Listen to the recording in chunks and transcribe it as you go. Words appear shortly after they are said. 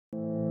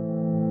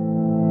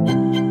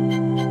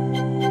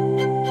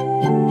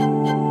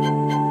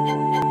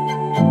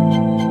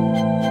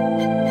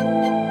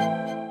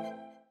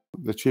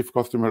Chief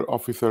Customer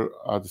Officer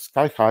at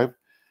Skyhive,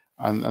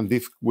 and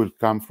this will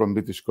come from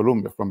British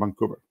Columbia, from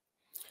Vancouver.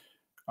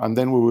 And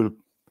then we will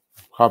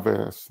have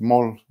a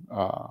small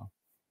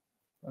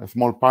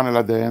panel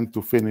at the end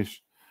to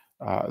finish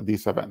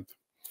this event.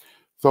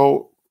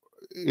 So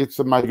it's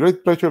my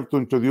great pleasure to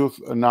introduce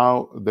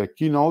now the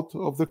keynote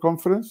of the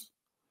conference.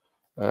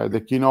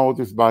 The keynote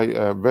is by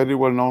a very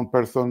well-known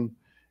person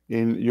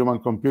in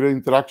human-computer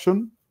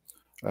interaction,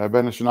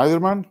 Ben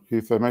Shneiderman.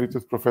 He's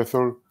emeritus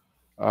professor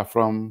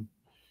from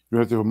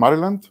University of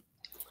Maryland.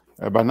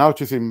 But now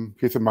he's in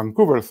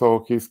Vancouver,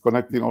 so he's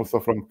connecting also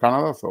from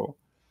Canada, so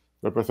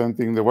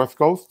representing the West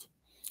Coast.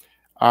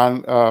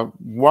 And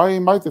why I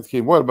invited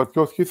him? Well,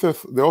 because he's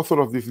the author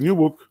of this new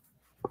book,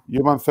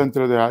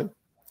 Human-Centered AI.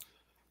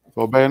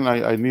 So Ben,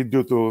 I need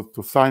you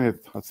to sign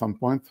it at some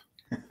point.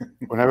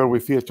 Whenever we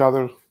see each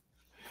other,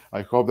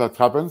 I hope that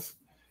happens.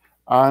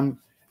 And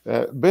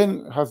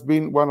Ben has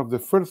been one of the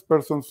first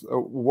persons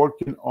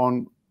working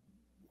on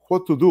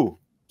what to do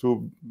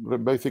to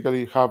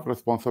basically have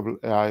responsible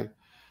AI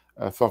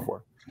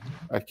software.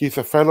 He's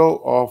a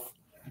fellow of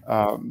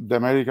the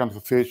American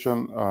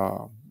Association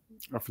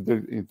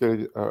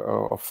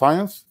of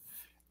Science,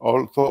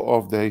 also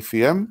of the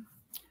ACM,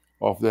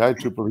 of the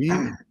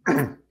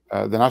IEEE,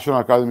 the National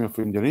Academy of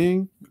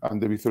Engineering,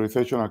 and the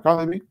Visualization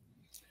Academy,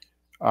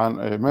 and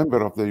a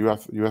member of the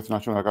US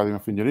National Academy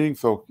of Engineering.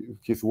 So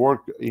his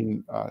work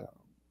in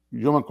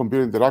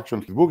human-computer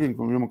interaction, his book in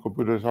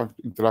human-computer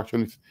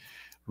interaction is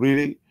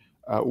really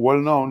well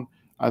known.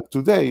 And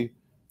today,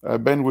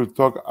 Ben will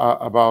talk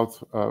about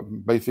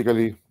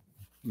basically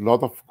a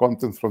lot of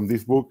content from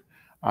this book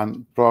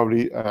and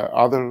probably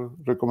other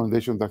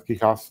recommendations that he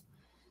has,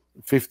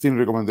 15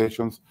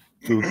 recommendations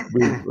to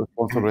build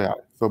responsible AI.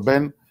 So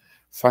Ben,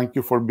 thank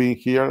you for being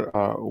here.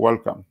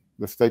 Welcome.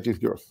 The stage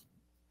is yours.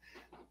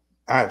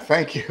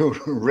 Thank you,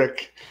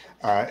 Rick.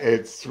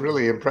 It's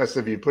really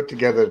impressive. You put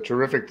together a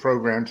terrific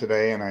program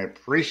today, and I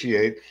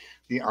appreciate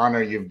the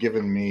honor you've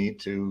given me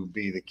to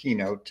be the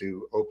keynote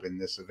to open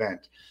this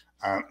event.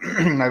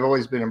 I've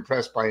always been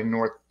impressed by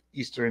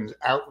Northeastern's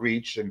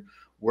outreach and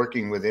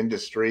working with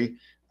industry,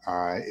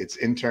 its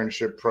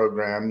internship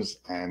programs,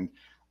 and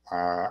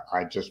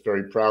I'm just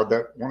very proud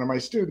that one of my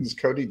students,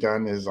 Cody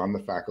Dunn, is on the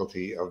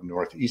faculty of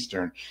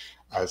Northeastern.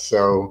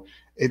 So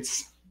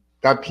it's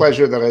that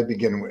pleasure that I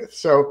begin with.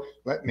 So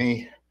let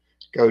me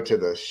go to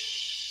the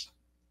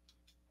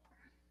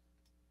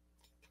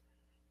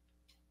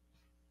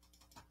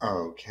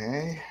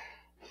okay.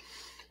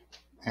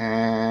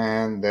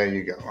 And there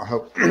you go. I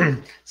hope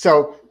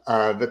so.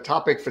 The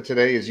topic for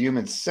today is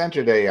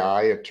human-centered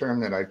AI, a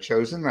term that I've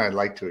chosen that I'd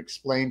like to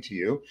explain to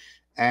you.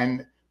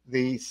 And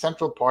the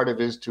central part of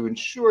it is to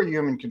ensure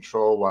human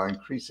control while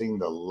increasing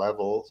the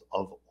levels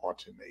of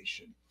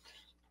automation.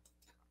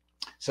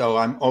 So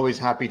I'm always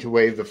happy to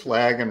wave the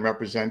flag and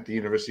represent the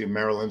University of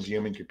Maryland's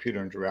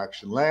Human-Computer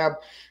Interaction Lab,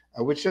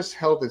 which just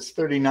held its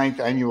 39th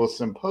annual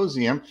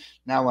symposium,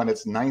 now on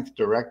its 9th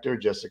director,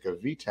 Jessica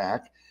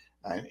Vitak,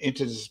 an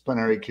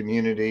interdisciplinary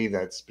community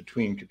that's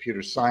between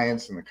computer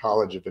science and the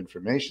College of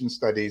Information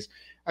Studies,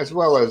 as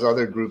well as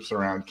other groups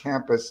around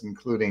campus,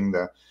 including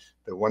the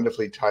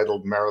wonderfully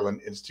titled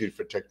Maryland Institute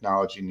for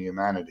Technology and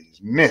Humanities,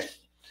 MITH.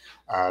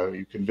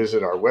 You can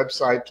visit our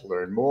website to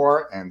learn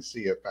more and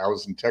see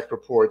 1,000 tech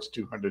reports,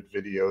 200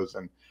 videos,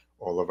 and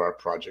all of our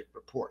project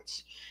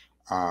reports.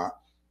 I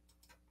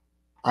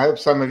hope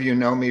some of you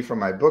know me from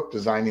my book,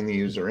 Designing the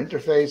User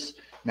Interface,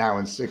 now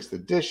in 6th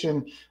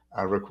edition,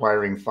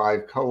 requiring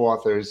 5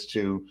 co-authors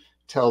to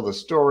tell the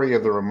story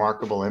of the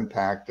remarkable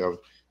impact of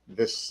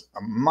this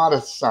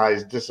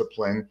modest-sized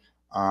discipline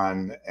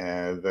on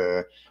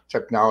the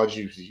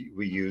technology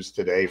we use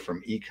today,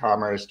 from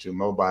e-commerce to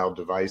mobile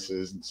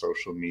devices and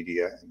social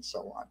media and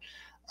so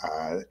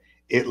on.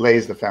 It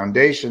lays the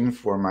foundation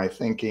for my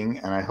thinking,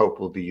 and I hope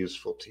will be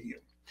useful to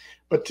you.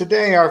 But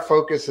today our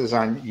focus is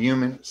on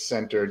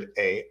human-centered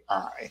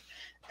AI.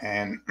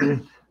 And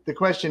the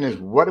question is,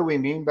 what do we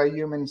mean by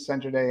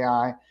human-centered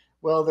AI?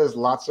 Well, there's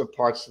lots of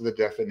parts to the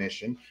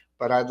definition,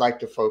 but I'd like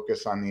to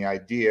focus on the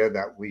idea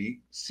that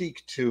we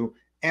seek to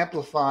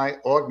amplify,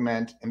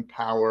 augment,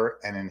 empower,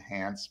 and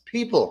enhance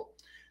people.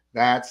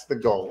 That's the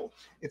goal.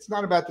 It's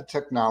not about the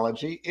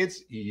technology,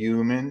 it's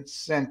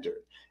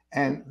human-centered,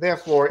 and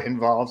therefore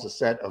involves a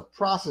set of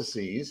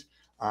processes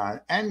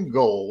and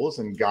goals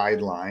and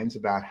guidelines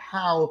about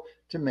how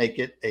to make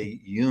it a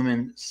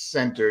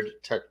human-centered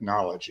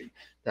technology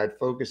that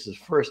focuses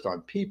first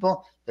on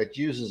people, that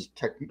uses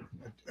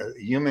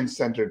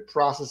human-centered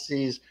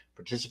processes,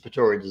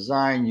 participatory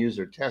design,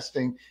 user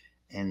testing,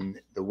 and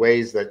the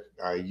ways that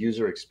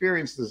user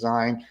experience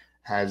design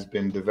has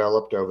been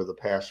developed over the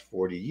past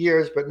 40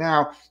 years, but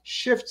now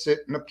shifts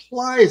it and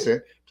applies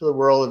it to the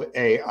world of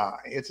AI.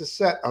 It's a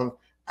set of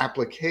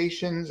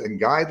applications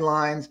and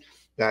guidelines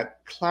that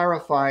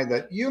clarify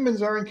that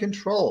humans are in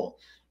control,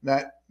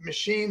 that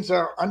machines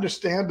are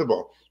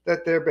understandable,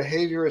 that their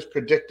behavior is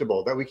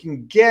predictable, that we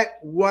can get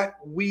what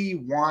we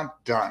want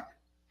done.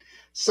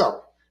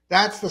 So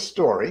that's the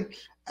story.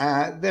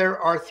 There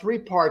are 3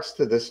 parts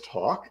to this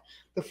talk.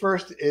 The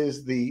first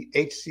is the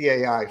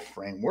HCAI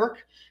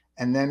framework,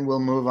 and then we'll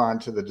move on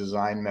to the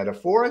design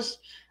metaphors,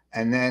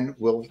 and then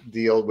we'll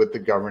deal with the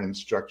governance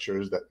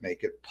structures that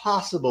make it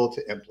possible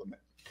to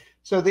implement.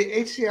 So the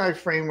HCAI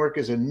framework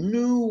is a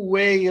new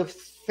way of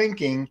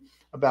thinking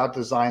about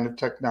design of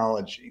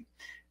technology.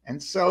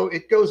 And so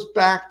it goes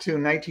back to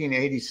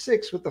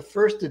 1986 with the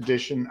first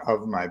edition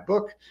of my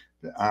book,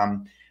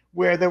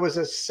 where there was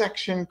a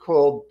section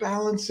called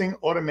Balancing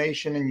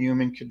Automation and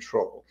Human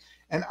Control.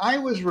 And I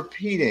was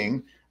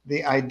repeating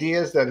the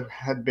ideas that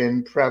had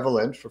been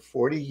prevalent for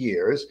 40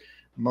 years,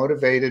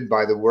 motivated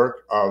by the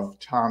work of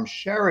Tom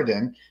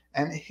Sheridan.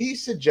 And he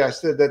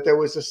suggested that there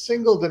was a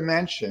single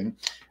dimension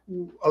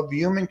of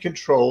human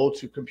control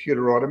to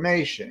computer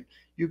automation.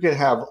 You could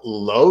have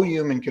low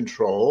human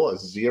control, a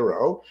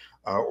 0,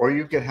 or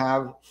you could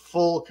have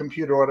full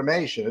computer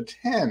automation, a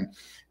 10,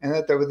 and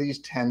that there were these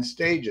 10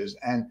 stages.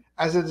 And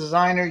as a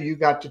designer, you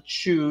got to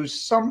choose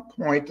some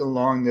point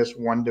along this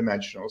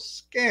one-dimensional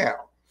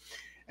scale.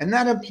 And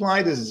that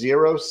implied a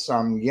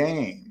zero-sum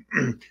game.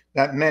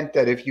 That meant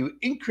that if you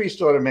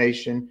increased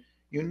automation,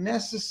 you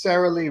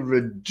necessarily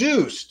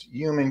reduced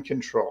human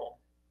control.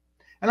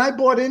 And I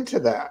bought into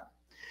that.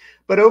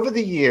 But over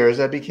the years,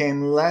 I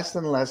became less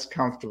and less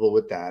comfortable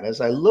with that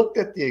as I looked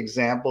at the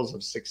examples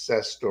of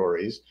success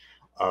stories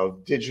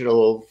of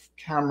digital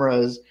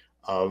cameras,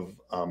 of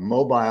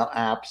mobile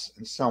apps,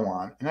 and so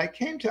on. And I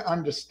came to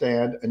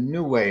understand a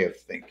new way of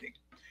thinking.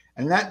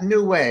 And that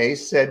new way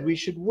said we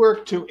should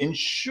work to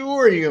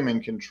ensure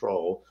human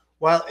control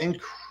while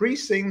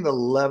increasing the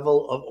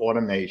level of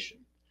automation.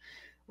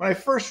 When I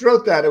first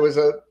wrote that, it was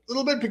a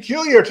little bit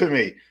peculiar to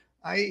me.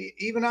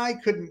 Even I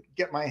couldn't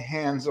get my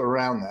hands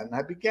around that. And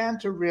I began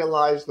to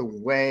realize the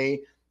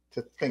way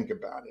to think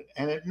about it.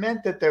 And it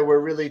meant that there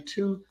were really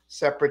two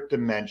separate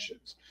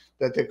dimensions,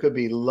 that there could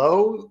be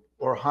low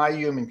or high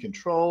human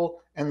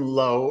control and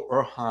low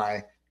or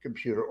high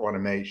computer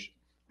automation.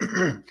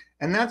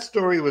 And that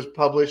story was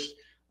published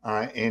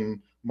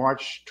in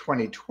March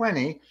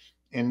 2020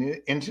 in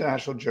the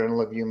International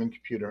Journal of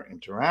Human-Computer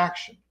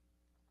Interaction.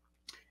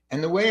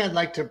 And the way I'd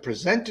like to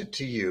present it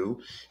to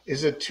you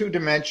is a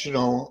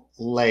two-dimensional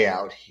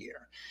layout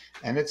here.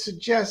 And it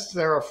suggests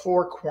there are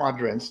 4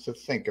 quadrants to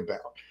think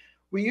about.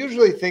 We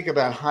usually think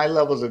about high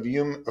levels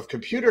of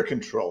computer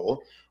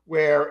control,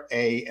 where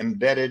an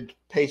embedded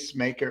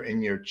pacemaker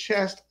in your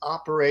chest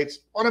operates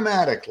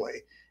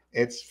automatically.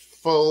 It's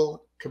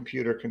full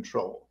computer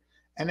control.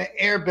 And an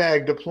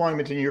airbag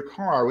deployment in your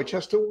car, which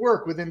has to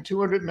work within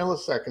 200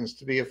 milliseconds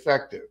to be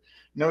effective.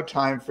 No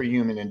time for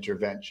human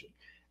intervention.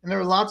 And there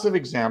are lots of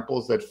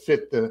examples that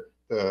fit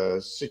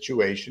the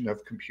situation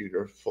of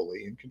computer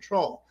fully in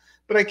control.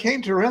 But I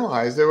came to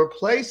realize there were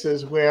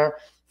places where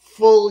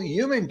full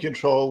human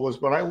control was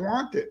what I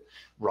wanted.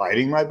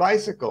 Riding my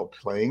bicycle,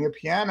 playing a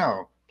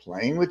piano,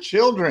 playing with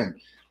children.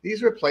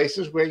 These were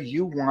places where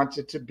you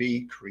wanted to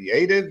be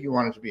creative, you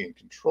wanted to be in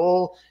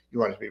control,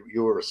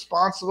 you were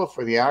responsible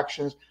for the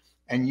actions,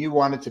 and you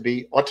wanted to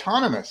be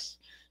autonomous.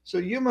 So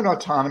human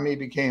autonomy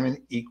became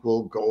an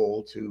equal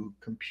goal to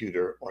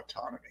computer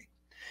autonomy.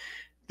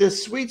 The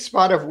sweet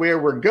spot of where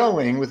we're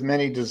going with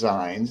many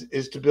designs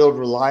is to build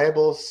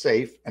reliable,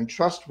 safe, and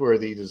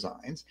trustworthy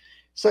designs,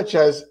 such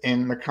as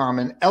in the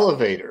common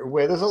elevator,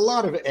 where there's a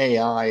lot of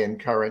AI in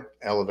current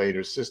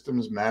elevator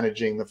systems,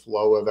 managing the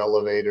flow of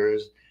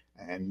elevators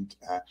and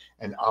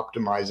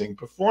optimizing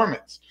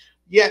performance.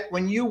 Yet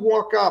when you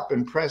walk up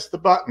and press the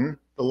button,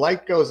 the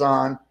light goes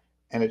on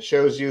and it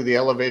shows you the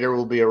elevator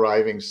will be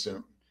arriving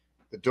soon.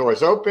 The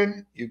doors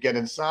open, you get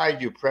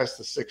inside, you press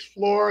the 6th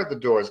floor, the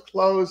doors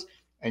close,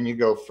 and you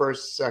go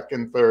 1st,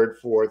 2nd, 3rd,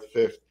 4th,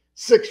 5th,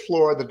 6th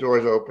floor, the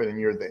doors open and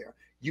you're there.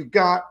 You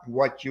got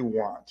what you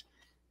want.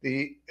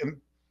 The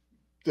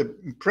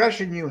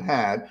impression you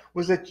had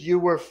was that you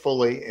were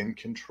fully in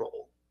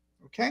control.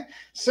 Okay?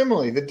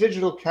 Similarly, the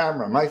digital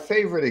camera, my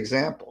favorite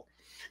example.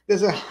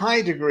 There's a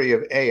high degree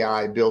of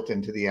AI built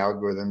into the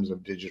algorithms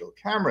of digital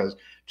cameras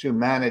to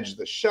manage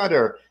the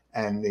shutter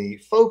and the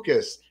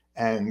focus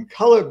and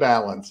color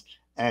balance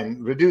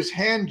and reduce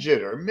hand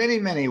jitter, many,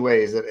 many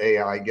ways that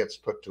AI gets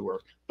put to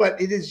work. But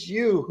it is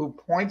you who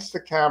points the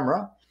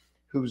camera,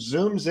 who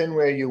zooms in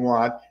where you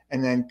want,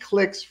 and then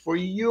clicks for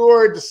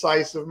your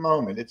decisive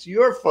moment. It's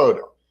your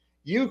photo.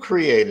 You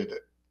created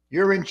it.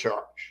 You're in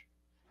charge.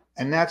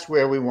 And that's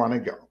where we want to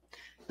go.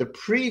 The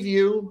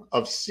preview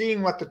of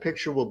seeing what the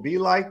picture will be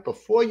like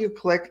before you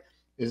click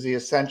is the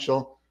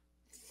essential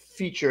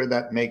feature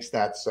that makes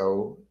that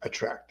so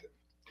attractive.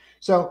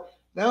 So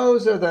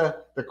those are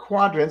the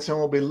quadrants, and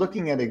we'll be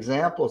looking at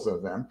examples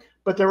of them.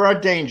 But there are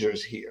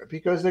dangers here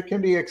because there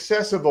can be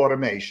excessive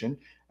automation,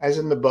 as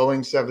in the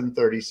Boeing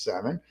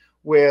 737,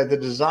 where the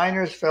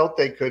designers felt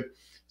they could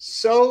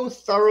so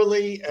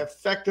thoroughly,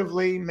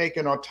 effectively make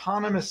an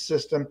autonomous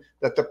system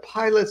that the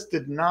pilots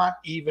did not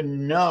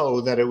even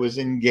know that it was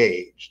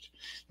engaged.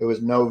 There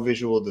was no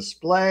visual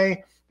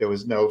display, there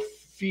was no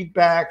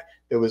feedback,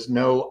 there was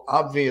no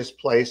obvious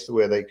place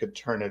where they could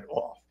turn it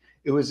off.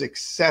 It was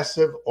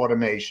excessive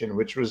automation,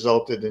 which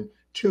resulted in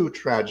 2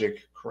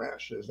 tragic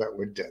crashes that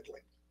were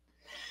deadly.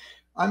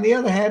 On the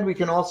other hand, we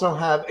can also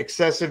have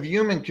excessive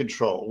human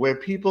control, where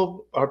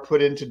people are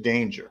put into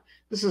danger.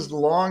 This has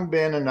long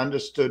been an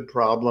understood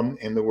problem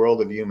in the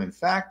world of human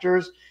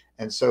factors,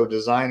 and so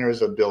designers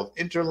have built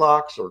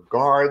interlocks or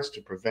guards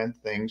to prevent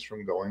things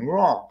from going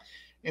wrong.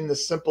 In the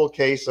simple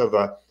case of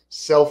a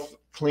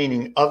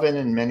self-cleaning oven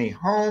in many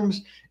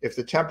homes, if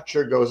the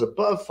temperature goes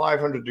above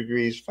 500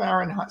 degrees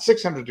Fahrenheit,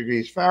 600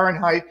 degrees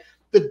Fahrenheit,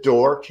 the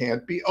door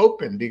can't be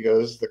opened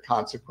because the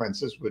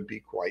consequences would be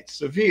quite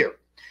severe.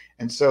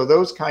 And so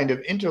those kind of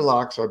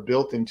interlocks are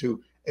built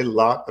into a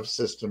lot of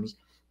systems,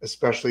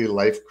 especially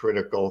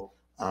life-critical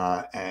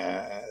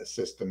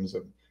systems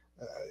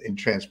in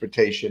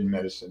transportation,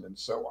 medicine, and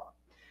so on.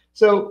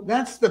 So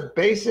that's the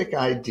basic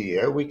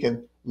idea. We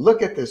can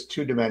look at this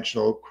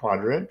two-dimensional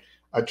quadrant,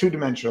 a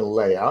two-dimensional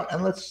layout,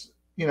 and let's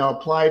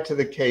apply it to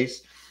the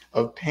case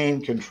of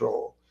pain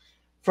control.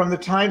 From the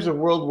times of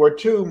World War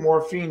II,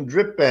 morphine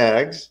drip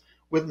bags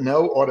with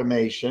no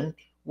automation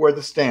were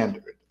the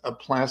standard. A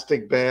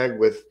plastic bag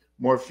with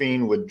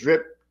morphine would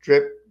drip,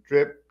 drip,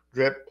 drip,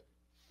 drip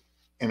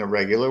in a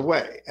regular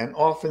way. And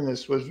often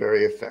this was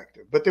very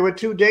effective. But there were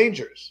two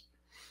dangers.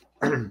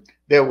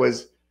 There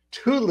was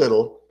too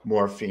little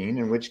morphine,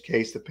 in which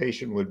case the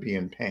patient would be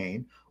in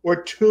pain,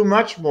 or too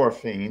much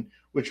morphine,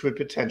 which would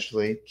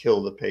potentially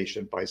kill the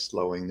patient by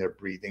slowing their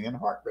breathing and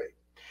heart rate.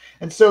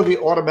 And so the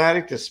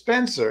automatic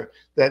dispenser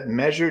that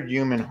measured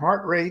human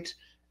heart rate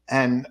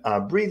and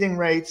breathing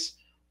rates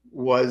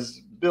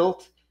was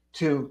built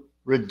to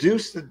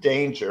reduce the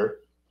danger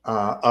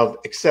of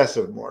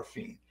excessive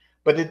morphine,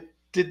 but it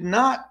did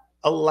not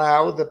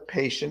allow the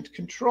patient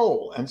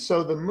control. And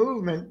so the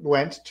movement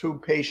went to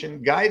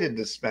patient-guided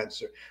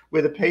dispenser,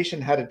 where the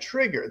patient had a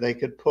trigger they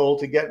could pull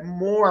to get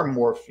more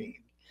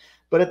morphine.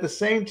 But at the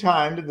same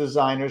time, the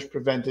designers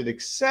prevented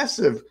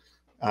excessive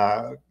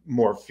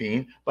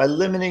morphine by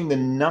limiting the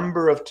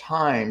number of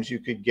times you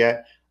could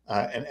get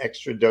an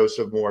extra dose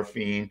of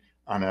morphine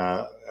on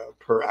a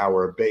per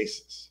hour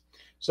basis.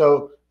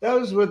 So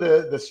those were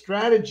the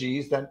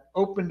strategies that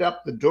opened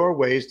up the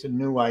doorways to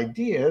new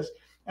ideas.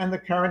 And the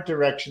current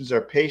directions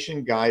are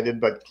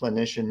patient-guided but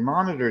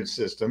clinician-monitored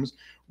systems,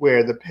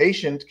 where the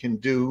patient can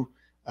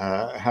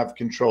have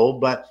control,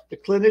 but the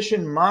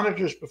clinician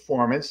monitors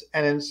performance.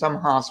 And in some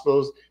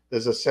hospitals,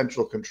 there's a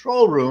central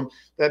control room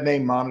that may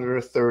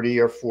monitor 30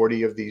 or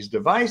 40 of these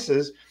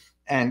devices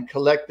and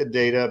collect the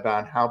data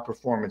about how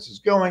performance is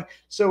going,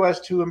 so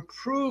as to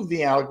improve the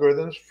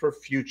algorithms for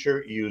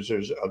future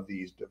users of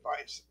these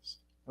devices.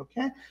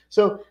 Okay,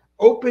 so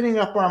opening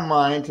up our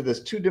mind to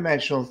this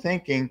two-dimensional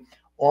thinking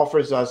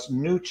offers us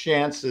new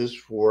chances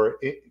for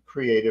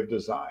creative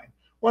design.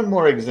 One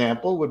more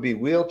example would be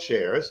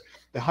wheelchairs.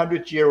 The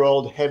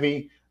 100-year-old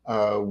heavy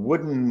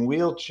wooden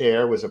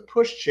wheelchair was a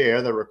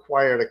pushchair that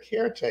required a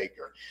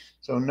caretaker,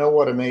 so no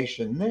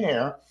automation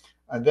there.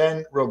 And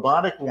then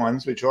robotic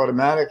ones, which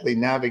automatically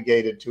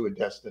navigated to a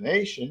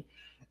destination,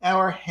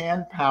 our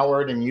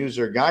hand-powered and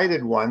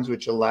user-guided ones,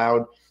 which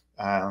allowed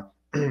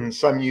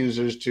some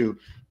users to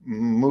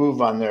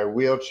move on their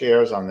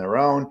wheelchairs on their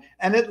own.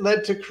 And it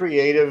led to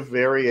creative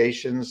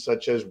variations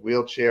such as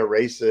wheelchair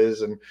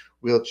races and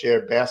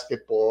wheelchair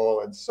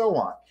basketball and so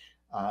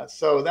on.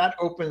 So that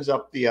opens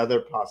up the other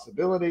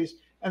possibilities.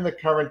 And the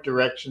current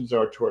directions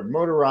are toward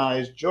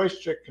motorized,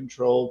 joystick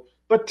controlled,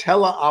 but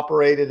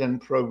teleoperated and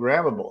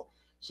programmable,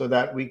 so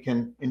that we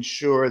can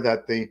ensure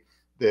that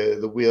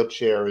the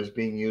wheelchair is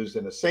being used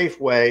in a safe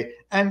way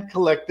and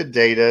collect the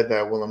data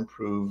that will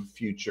improve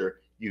future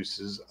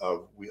uses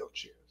of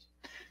wheelchairs.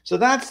 So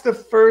that's the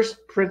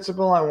first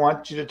principle I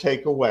want you to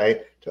take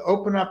away, to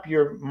open up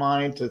your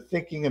mind to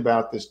thinking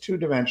about this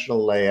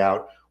two-dimensional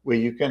layout where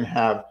you can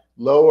have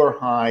low or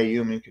high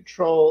human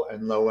control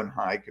and low and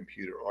high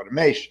computer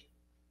automation.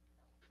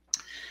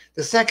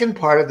 The second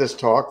part of this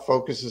talk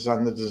focuses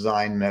on the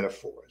design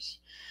metaphors.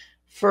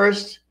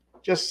 First,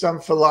 just some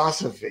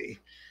philosophy.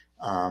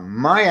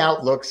 My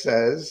outlook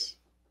is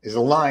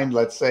aligned,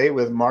 let's say,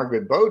 with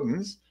Margaret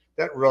Bowden's,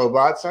 that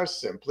robots are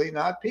simply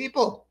not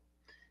people.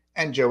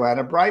 And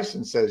Joanna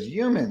Bryson says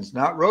humans,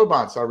 not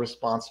robots, are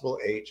responsible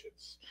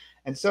agents.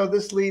 And so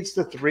this leads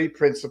to three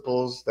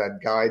principles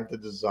that guide the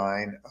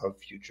design of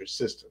future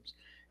systems.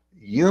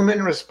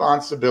 Human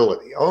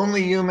responsibility.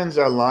 Only humans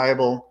are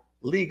liable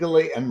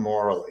legally and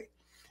morally.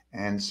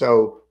 And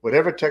so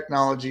whatever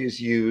technology is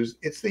used,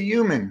 it's the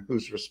human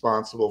who's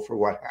responsible for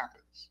what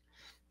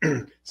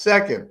happens.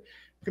 Second,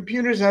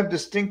 computers have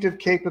distinctive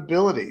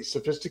capabilities,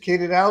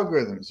 sophisticated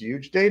algorithms,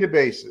 huge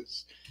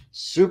databases,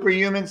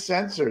 superhuman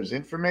sensors,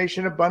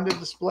 information abundant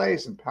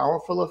displays, and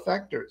powerful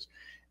effectors.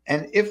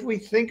 And if we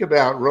think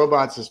about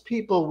robots as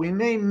people, we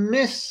may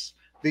miss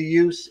the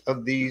use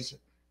of these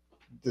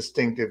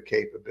distinctive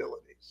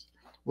capabilities.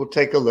 We'll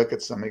take a look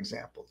at some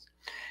examples.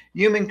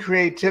 Human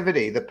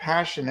creativity, the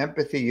passion,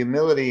 empathy,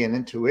 humility, and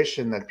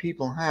intuition that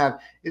people have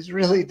is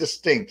really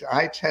distinct.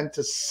 I tend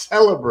to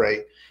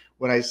celebrate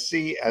what I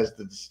see as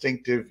the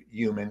distinctive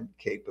human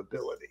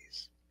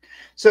capabilities.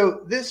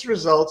 So this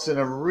results in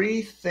a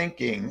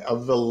rethinking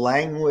of the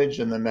language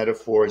and the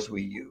metaphors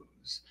we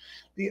use.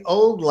 the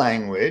old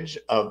language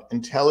of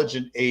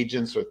intelligent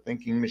agents or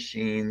thinking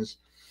machines,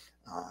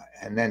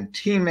 and then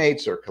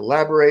teammates or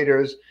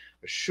collaborators,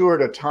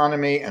 assured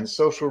autonomy, and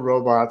social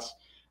robots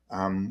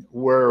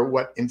were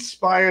what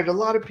inspired a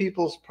lot of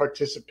people's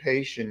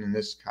participation in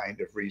this kind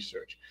of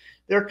research.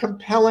 They're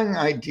compelling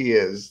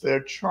ideas,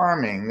 they're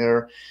charming,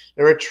 they're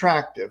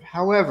attractive.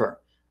 However,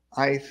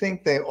 I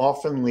think they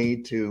often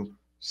lead to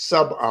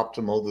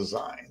suboptimal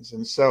designs.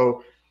 And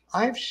so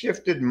I've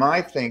shifted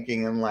my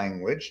thinking and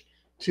language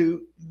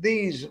to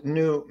these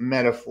new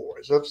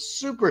metaphors of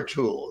super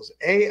tools,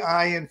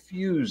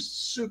 AI-infused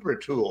super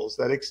tools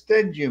that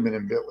extend human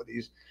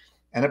abilities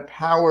and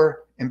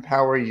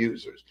empower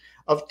users,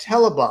 of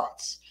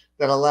telebots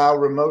that allow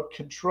remote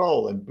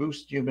control and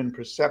boost human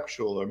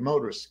perceptual or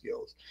motor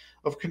skills,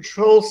 of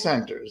control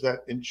centers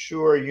that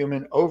ensure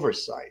human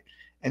oversight,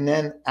 and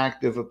then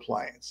active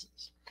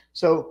appliances.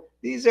 So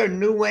these are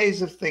new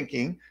ways of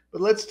thinking, but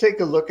let's take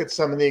a look at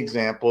some of the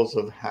examples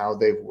of how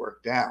they've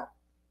worked out.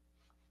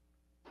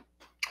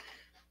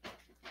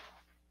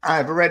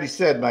 I've already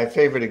said my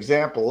favorite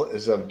example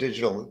is of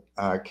digital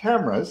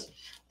cameras,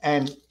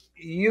 and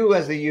you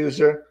as a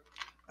user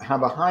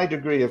have a high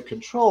degree of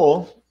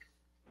control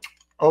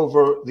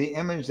over the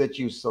image that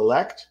you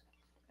select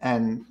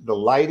and the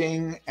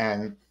lighting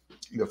and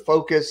the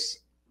focus,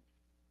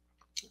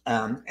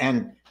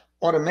 and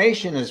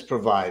automation is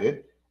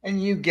provided,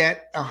 and you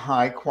get a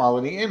high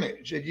quality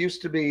image. It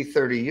used to be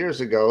 30 years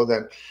ago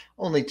that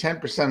only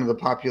 10% of the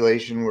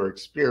population were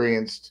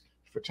experienced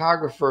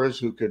photographers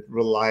who could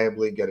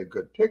reliably get a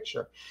good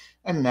picture.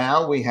 And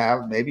now we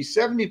have maybe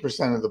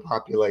 70% of the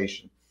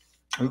population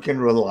who can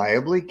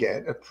reliably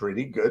get a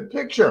pretty good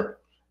picture.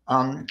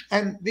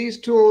 And these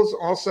tools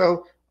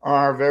also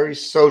are very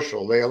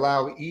social. They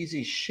allow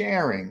easy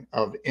sharing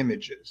of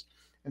images.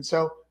 And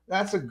so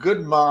that's a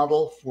good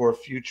model for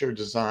future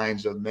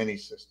designs of many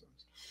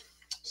systems.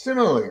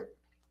 Similarly,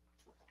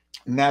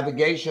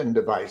 navigation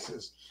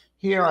devices.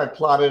 Here I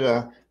plotted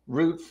a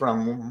route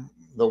from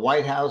the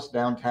White House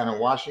downtown in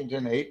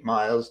Washington, 8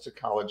 miles to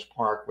College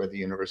Park, where the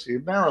University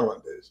of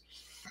Maryland is.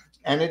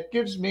 And it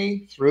gives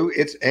me, through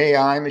its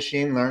AI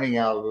machine learning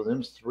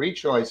algorithms, 3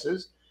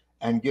 choices,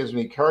 and gives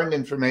me current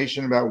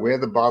information about where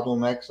the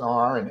bottlenecks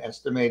are and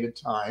estimated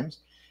times.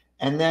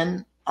 And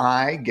then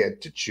I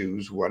get to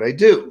choose what I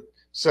do.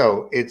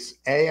 So it's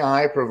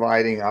AI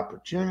providing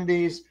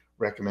opportunities,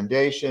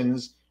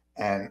 recommendations,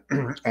 and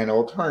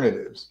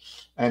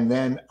alternatives. And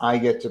then I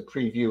get to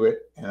preview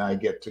it and I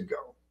get to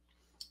go.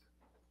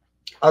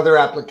 Other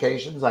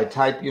applications, I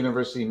type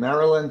University of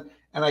Maryland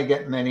and I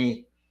get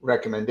many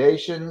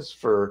recommendations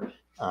for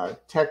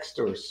text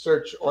or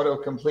search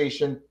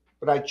auto-completion,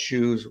 but I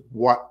choose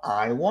what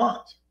I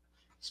want.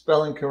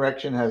 Spelling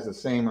correction has the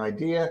same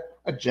idea,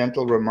 a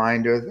gentle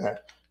reminder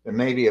that there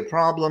may be a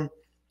problem,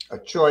 a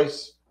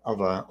choice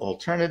of an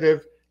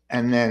alternative,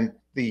 and then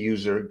the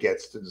user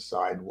gets to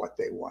decide what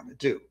they want to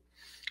do.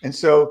 And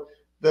so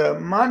the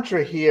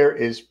mantra here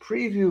is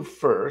preview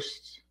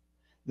first,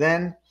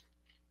 then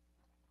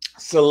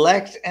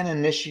select and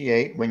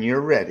initiate when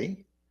you're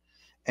ready,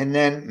 and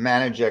then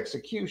manage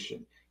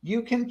execution.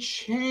 You can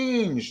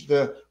change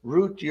the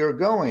route you're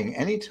going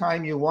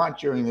anytime you want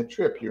during the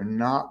trip. You're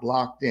not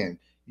locked in.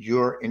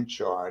 You're in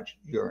charge.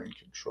 You're in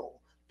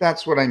control.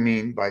 That's what I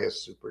mean by a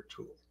super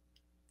tool.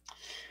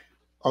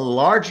 A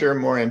larger,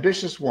 more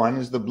ambitious one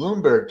is the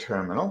Bloomberg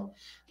terminal,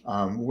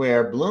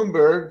 where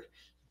Bloomberg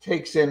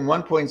takes in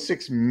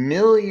 1.6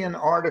 million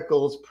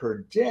articles per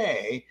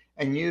day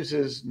and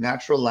uses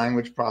natural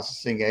language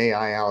processing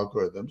AI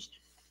algorithms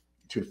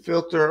to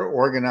filter,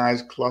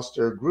 organize,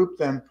 cluster, group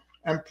them,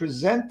 and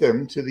present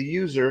them to the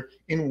user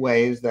in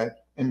ways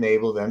that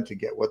enable them to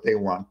get what they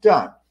want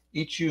done.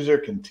 Each user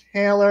can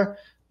tailor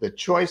the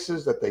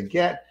choices that they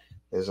get.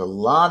 There's a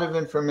lot of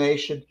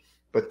information,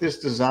 but this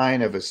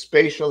design of a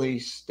spatially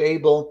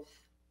stable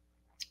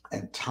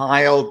and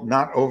tiled,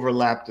 not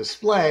overlap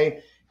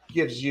display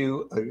gives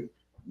you a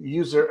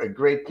user a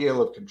great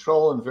deal of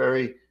control, and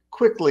very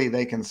quickly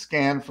they can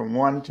scan from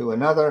one to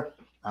another,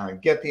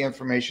 get the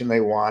information they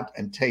want,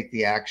 and take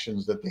the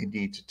actions that they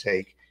need to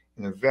take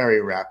in a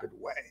very rapid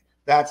way.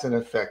 That's an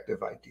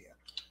effective idea.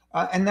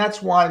 And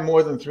that's why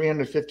more than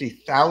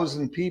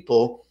 350,000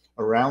 people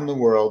around the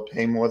world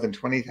pay more than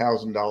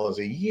 $20,000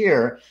 a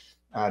year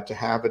to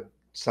have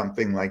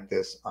something like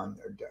this on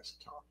their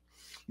desktop.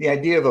 The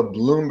idea of a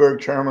Bloomberg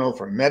terminal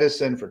for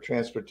medicine, for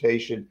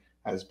transportation,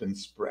 has been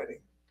spreading.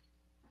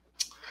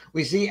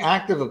 We see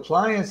active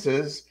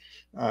appliances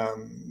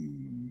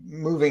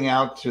moving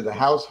out to the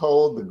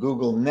household. The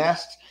Google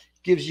Nest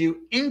gives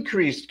you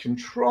increased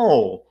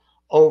control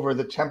over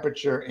the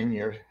temperature in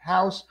your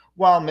house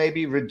while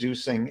maybe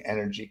reducing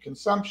energy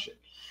consumption.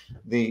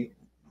 The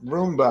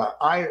Roomba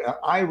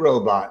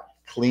iRobot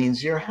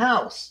cleans your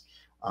house.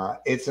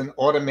 It's an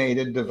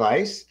automated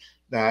device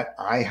that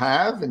I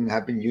have and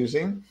have been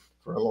using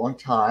for a long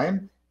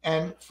time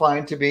and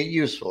find to be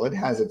useful. It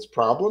has its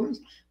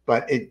problems,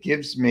 but it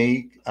gives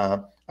me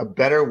a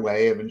better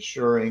way of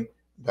ensuring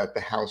that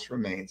the house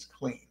remains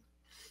clean.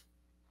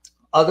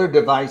 Other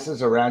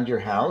devices around your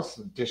house,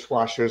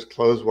 dishwashers,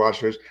 clothes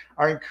washers,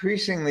 are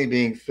increasingly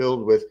being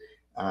filled with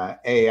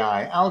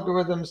AI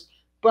algorithms,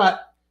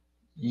 but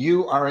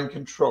you are in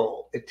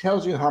control. It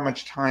tells you how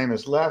much time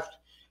is left.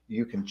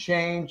 You can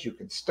change, you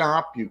can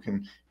stop, you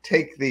can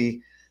take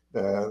the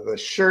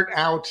shirt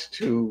out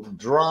to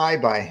dry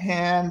by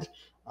hand.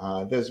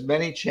 There's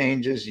many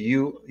changes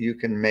you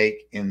can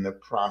make in the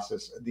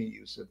process of the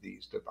use of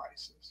these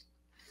devices.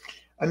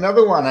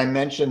 Another one I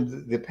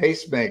mentioned, the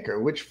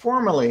pacemaker, which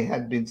formerly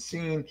had been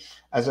seen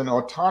as an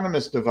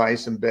autonomous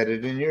device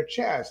embedded in your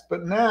chest,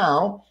 but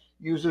now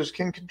users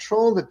can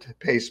control the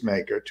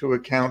pacemaker to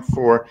account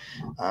for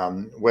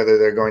whether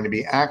they're going to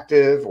be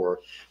active or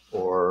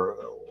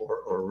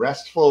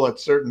restful at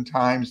certain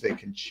times. They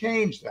can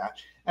change that.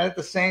 And at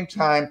the same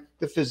time,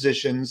 the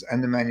physicians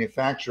and the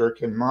manufacturer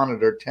can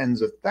monitor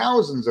tens of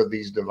thousands of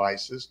these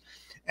devices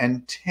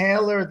and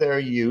tailor their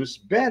use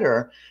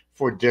better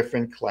for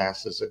different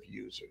classes of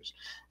users.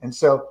 And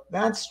so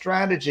that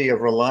strategy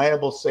of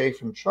reliable,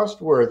 safe, and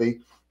trustworthy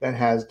that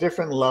has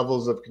different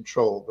levels of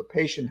control. The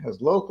patient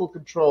has local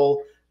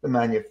control. The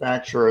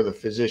manufacturer, the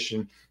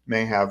physician,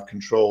 may have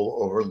control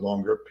over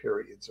longer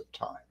periods of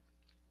time.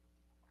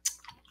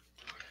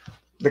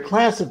 The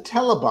class of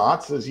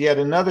telebots is yet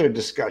another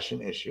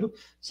discussion issue.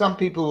 Some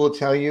people will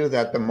tell you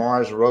that the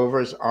Mars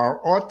rovers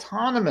are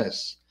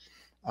autonomous.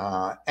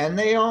 And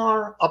they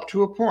are up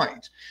to a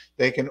point.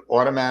 They can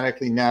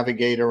automatically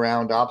navigate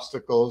around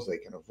obstacles. They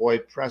can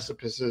avoid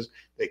precipices.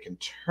 They can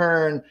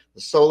turn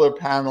the solar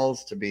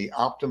panels to be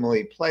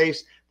optimally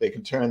placed. They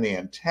can turn the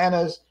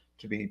antennas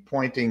to be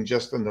pointing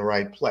just in the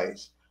right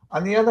place.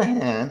 On the other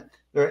hand,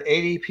 there are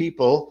 80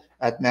 people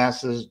at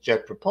NASA's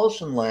Jet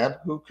Propulsion Lab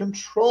who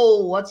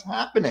control what's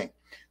happening.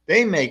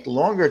 They make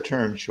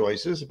longer-term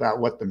choices about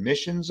what the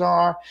missions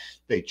are.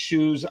 They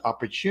choose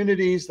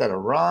opportunities that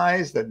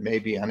arise that may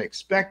be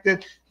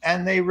unexpected,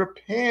 and they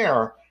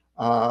repair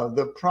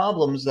the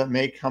problems that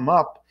may come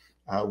up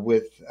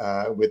with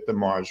the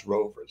Mars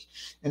rovers.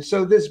 And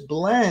so this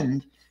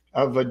blend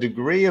of a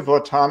degree of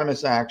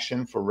autonomous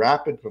action for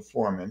rapid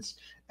performance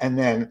and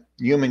then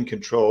human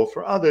control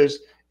for others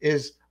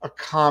is a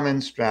common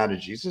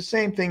strategy. It's the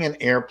same thing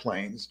in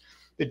airplanes.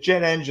 The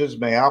jet engines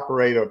may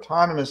operate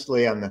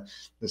autonomously on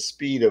the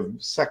speed of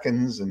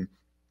seconds and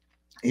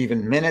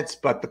even minutes,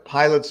 but the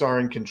pilots are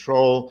in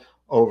control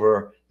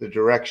over the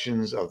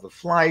directions of the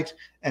flight,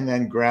 and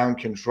then ground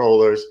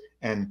controllers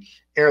and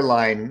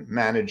airline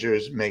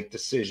managers make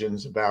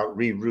decisions about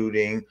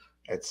rerouting,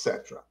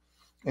 etc.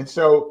 And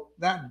so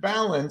that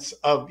balance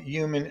of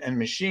human and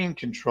machine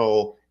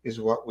control is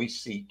what we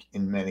seek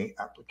in many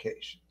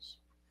applications.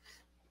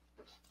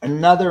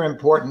 Another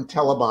important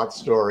telebot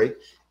story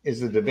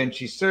is the Da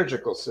Vinci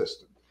surgical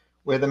system,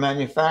 where the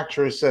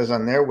manufacturer says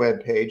on their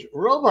webpage,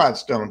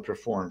 robots don't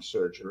perform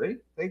surgery.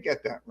 They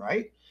get that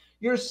right.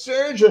 Your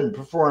surgeon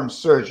performs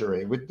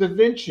surgery with Da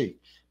Vinci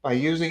by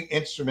using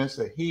instruments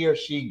that he or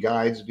she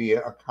guides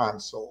via a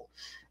console.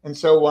 And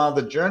so while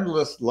the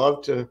journalists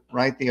love to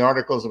write the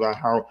articles about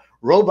how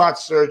robot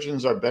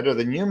surgeons are better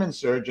than human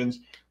surgeons,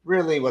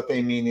 really what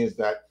they mean is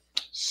that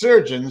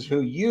surgeons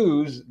who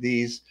use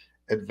these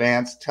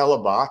advanced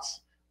telebots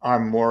are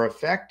more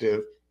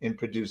effective in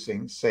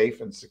producing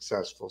safe and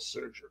successful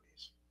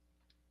surgeries.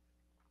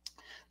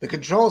 The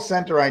control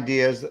center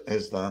idea is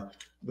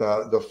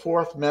the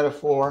fourth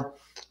metaphor,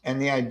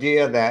 and the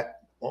idea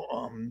that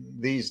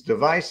these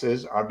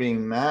devices are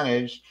being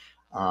managed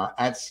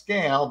at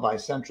scale by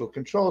central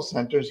control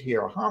centers,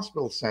 here a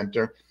hospital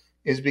center,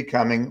 is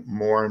becoming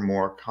more and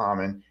more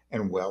common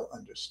and well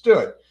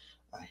understood.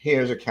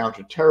 Here's a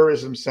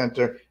counterterrorism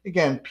center.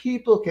 Again,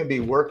 people can be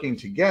working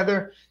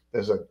together.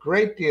 There's a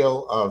great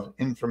deal of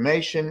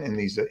information in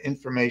these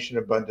information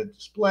abundant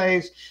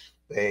displays.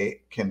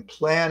 They can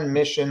plan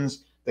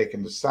missions. They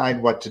can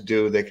decide what to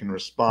do. They can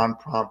respond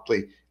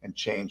promptly and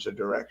change the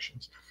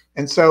directions.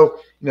 And so,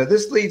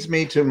 this leads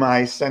me to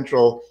my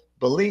central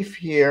belief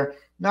here,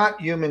 not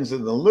humans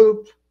in the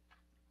loop,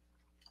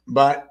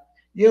 but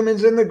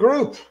humans in the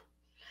group,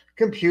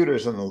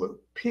 computers in the loop.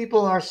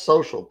 People are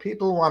social.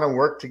 People want to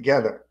work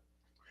together.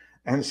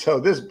 And so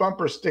this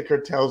bumper sticker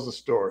tells the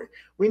story.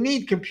 We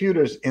need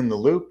computers in the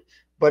loop,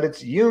 but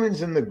it's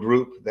humans in the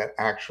group that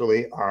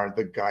actually are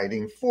the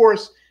guiding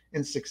force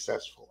in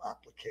successful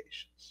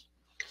applications.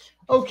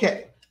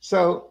 Okay,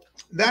 so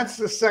that's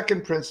the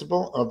second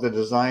principle of the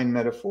design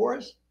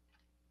metaphors.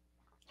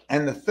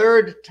 And the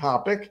third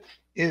topic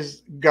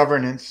is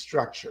governance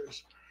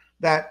structures,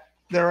 that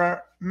there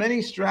are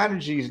many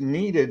strategies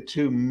needed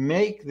to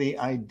make the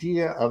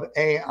idea of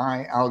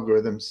AI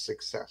algorithms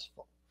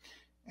successful.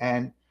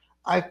 And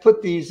I've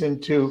put these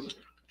into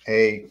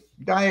a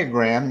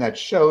diagram that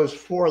shows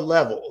 4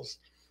 levels.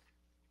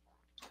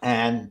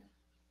 And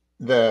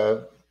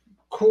the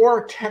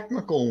core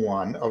technical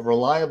one of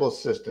reliable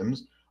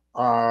systems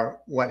are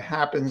what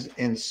happens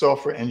in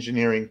software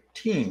engineering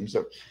teams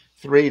of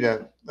 3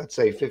 to, let's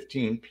say,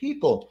 15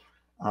 people.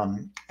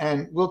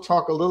 And we'll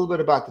talk a little bit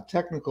about the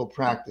technical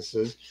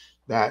practices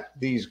that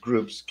these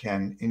groups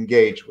can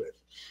engage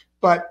with.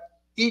 But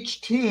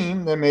Each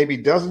team, there may be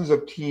dozens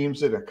of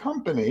teams in a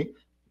company,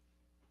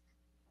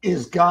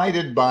 is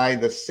guided by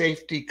the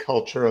safety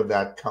culture of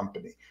that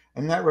company.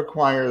 And that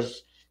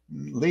requires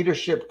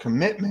leadership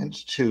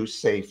commitment to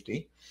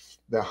safety,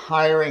 the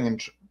hiring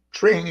and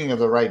training of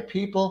the right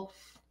people,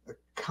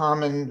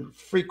 common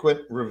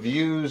frequent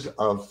reviews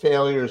of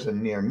failures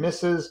and near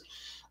misses,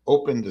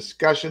 open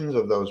discussions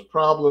of those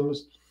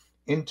problems,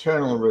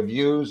 internal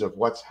reviews of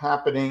what's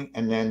happening,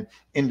 and then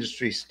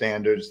industry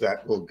standards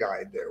that will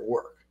guide their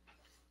work.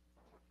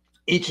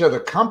 Each of the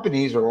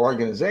companies or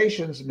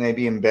organizations may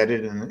be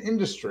embedded in an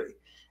industry.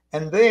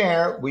 And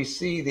there we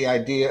see the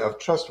idea of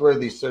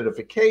trustworthy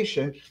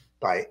certification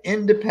by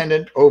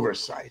independent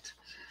oversight.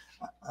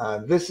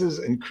 This is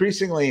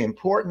increasingly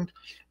important,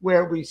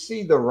 where we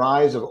see the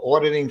rise of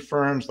auditing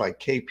firms like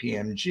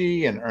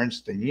KPMG and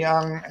Ernst &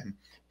 Young and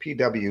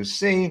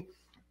PwC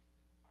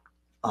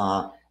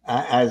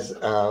as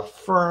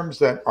firms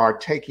that are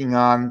taking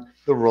on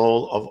the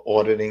role of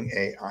auditing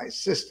AI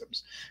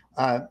systems.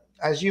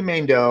 As you may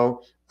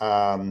know,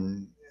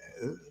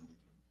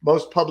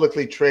 most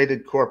publicly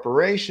traded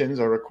corporations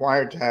are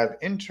required to have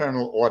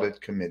internal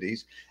audit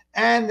committees,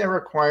 and they're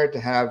required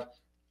to have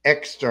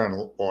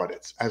external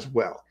audits as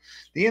well.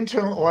 The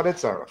internal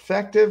audits are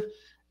effective,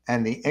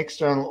 and the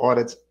external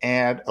audits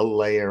add a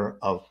layer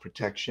of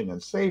protection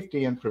and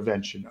safety and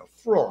prevention of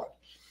fraud.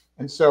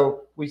 And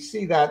so we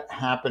see that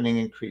happening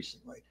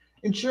increasingly.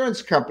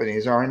 Insurance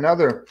companies are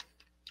another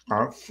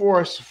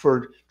force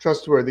for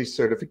trustworthy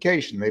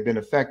certification. They've been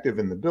effective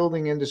in the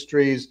building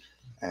industries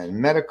and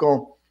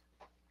medical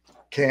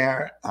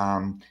care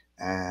and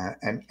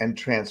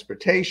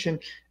transportation.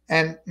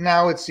 And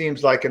now it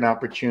seems like an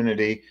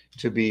opportunity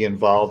to be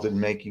involved in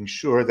making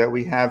sure that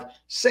we have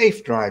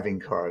safe driving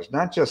cars,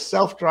 not just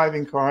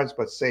self-driving cars,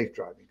 but safe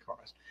driving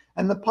cars.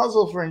 And the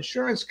puzzle for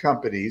insurance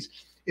companies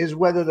is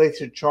whether they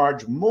should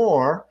charge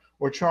more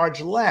or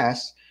charge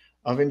less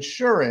of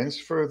insurance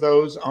for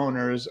those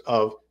owners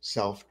of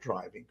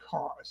self-driving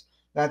cars.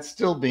 That's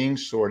still being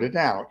sorted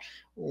out.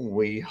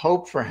 We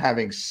hope for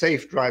having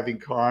safe driving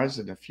cars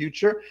in the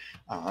future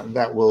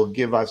that will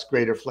give us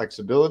greater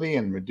flexibility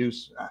and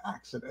reduce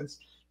accidents.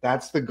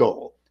 That's the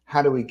goal.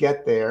 How do we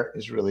get there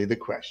is really the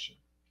question.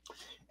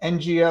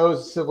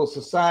 NGOs, civil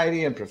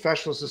society, and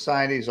professional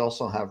societies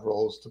also have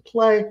roles to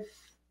play.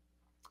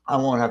 I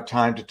won't have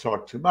time to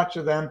talk too much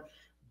of them,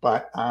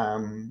 but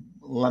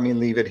let me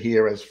leave it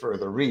here as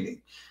further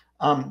reading.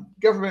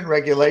 Government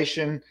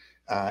regulation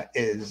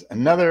is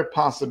another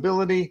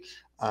possibility.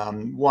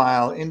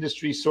 While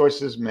industry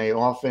sources may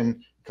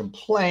often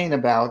complain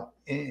about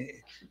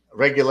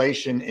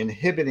regulation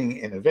inhibiting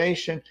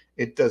innovation,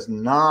 it does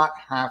not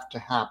have to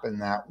happen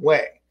that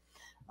way.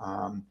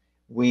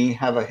 We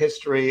have a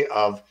history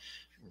of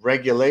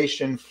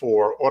regulation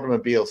for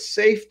automobile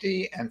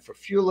safety and for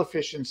fuel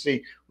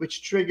efficiency,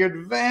 which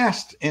triggered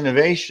vast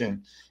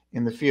innovation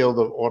in the field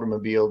of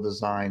automobile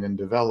design and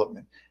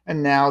development.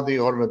 And now the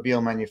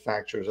automobile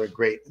manufacturers are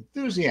great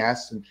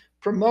enthusiasts and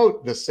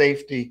promote the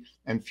safety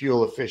and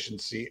fuel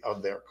efficiency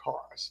of their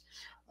cars.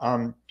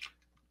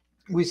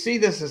 We see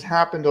this has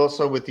happened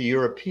also with the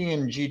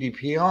European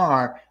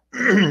GDPR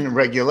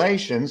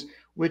regulations,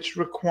 which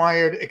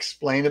required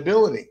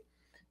explainability.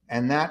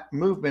 And that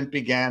movement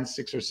began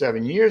 6 or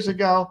 7 years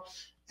ago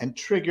and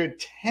triggered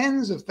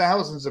tens of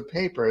thousands of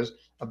papers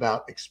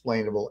about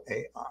explainable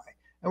AI.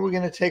 And we're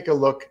going to take a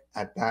look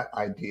at that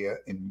idea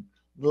in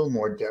a little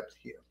more depth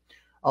here.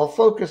 I'll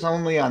focus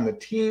only on the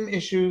team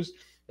issues.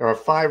 There are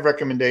 5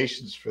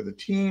 recommendations for the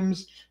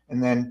teams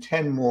and then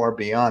 10 more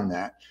beyond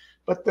that.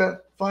 But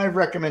the 5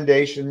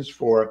 recommendations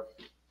for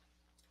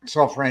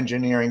software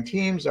engineering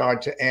teams are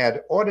to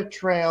add audit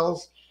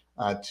trails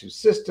to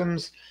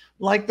systems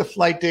like the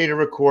flight data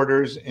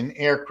recorders in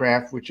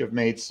aircraft, which have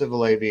made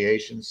civil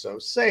aviation so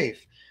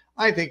safe.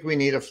 I think we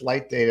need a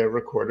flight data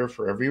recorder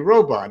for every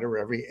robot or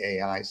every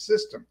AI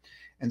system,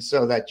 and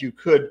so that you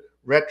could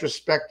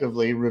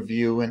retrospectively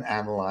review and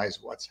analyze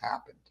what's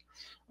happened.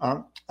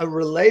 A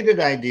related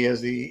idea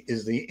is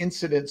the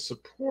incident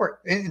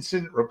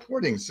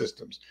reporting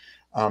systems.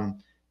 The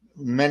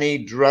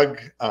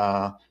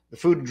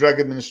Food and Drug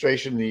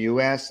Administration in the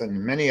US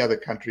and many other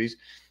countries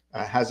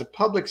has a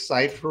public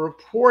site for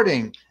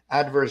reporting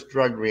adverse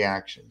drug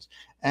reactions.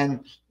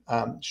 And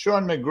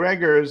Sean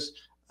McGregor's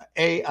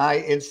AI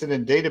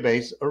incident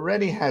database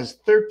already has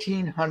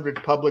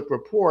 1,300 public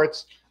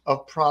reports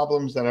of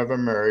problems that have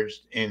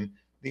emerged in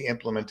the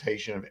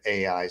implementation of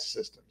AI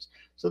systems.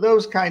 So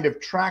those kind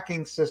of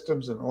tracking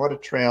systems and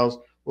audit trails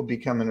will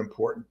become an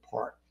important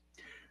part.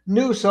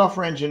 New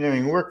software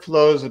engineering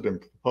workflows have been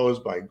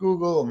proposed by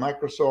Google,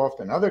 Microsoft,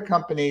 and other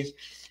companies.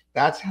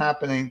 That's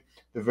happening.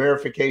 The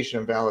verification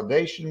and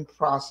validation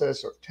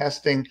process of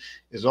testing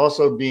is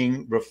also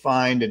being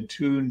refined and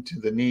tuned to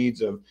the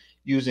needs of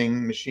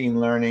using machine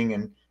learning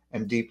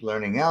and deep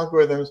learning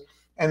algorithms.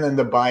 And then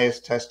the bias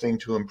testing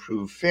to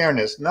improve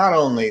fairness, not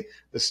only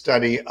the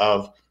study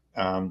of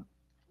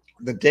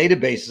the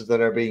databases that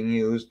are being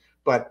used,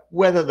 but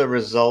whether the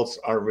results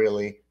are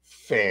really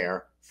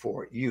fair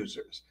for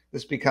users.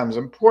 This becomes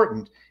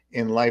important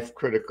in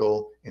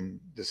life-critical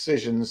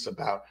decisions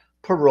about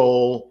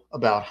parole,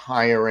 about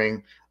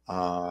hiring,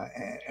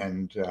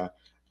 and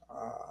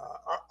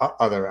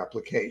other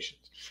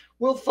applications.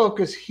 We'll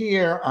focus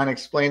here on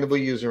explainable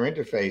user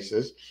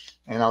interfaces,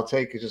 and I'll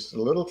take just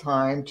a little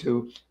time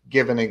to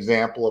give an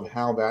example of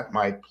how that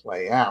might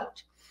play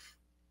out.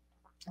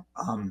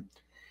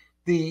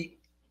 The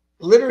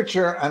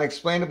literature on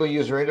explainable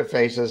user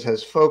interfaces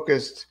has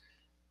focused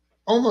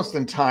almost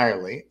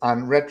entirely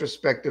on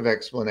retrospective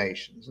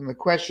explanations, and the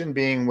question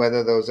being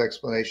whether those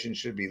explanations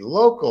should be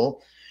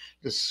local,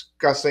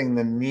 discussing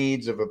the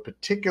needs of a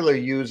particular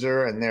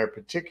user and their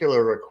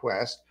particular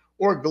request,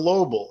 or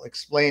global,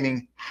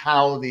 explaining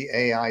how the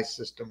AI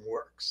system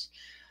works.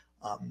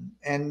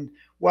 And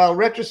while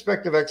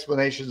retrospective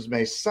explanations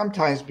may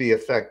sometimes be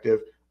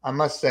effective, I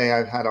must say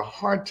I've had a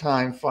hard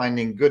time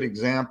finding good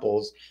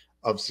examples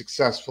of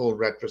successful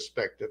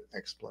retrospective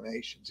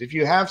explanations. If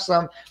you have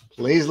some,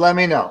 please let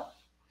me know.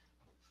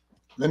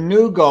 The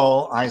new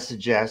goal, I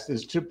suggest,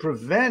 is to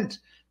prevent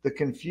the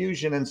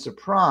confusion and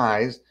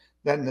surprise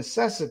that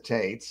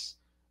necessitates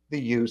the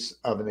use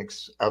of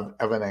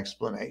an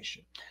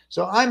explanation.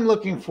 So I'm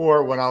looking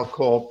for what I'll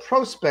call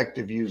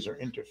prospective user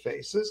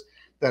interfaces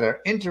that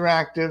are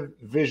interactive,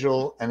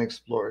 visual, and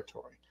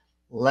exploratory.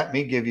 Let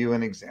me give you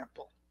an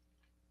example.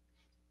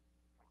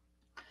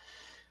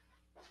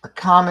 A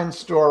common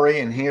story,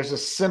 and here's a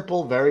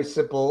simple, very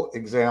simple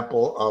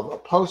example of a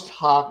post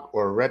hoc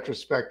or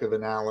retrospective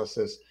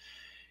analysis.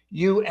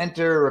 You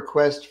enter a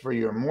request for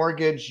your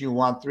mortgage. You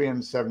want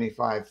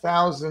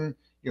 $375,000.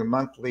 Your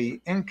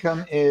monthly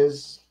income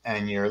is,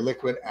 and your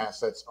liquid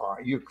assets are.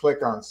 You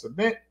click on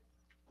submit,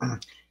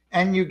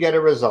 and you get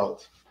a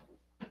result.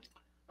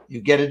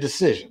 You get a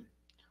decision.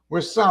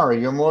 We're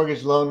sorry, your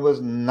mortgage loan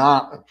was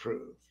not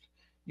approved.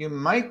 You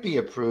might be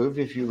approved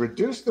if you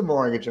reduce the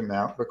mortgage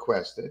amount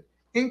requested,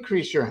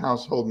 increase your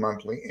household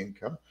monthly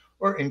income,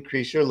 or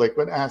increase your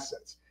liquid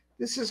assets.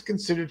 This is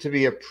considered to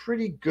be a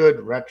pretty good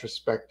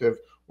retrospective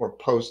or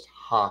post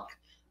hoc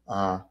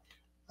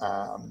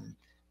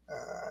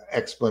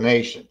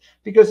explanation,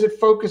 because it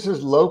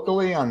focuses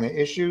locally on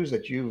the issues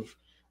that you've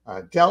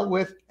dealt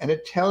with, and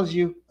it tells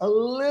you a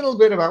little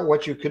bit about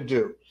what you could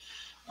do.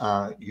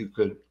 You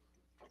could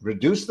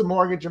reduce the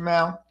mortgage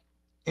amount,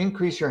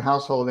 increase your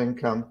household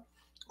income,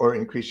 or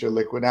increase your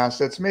liquid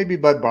assets, maybe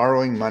by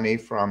borrowing money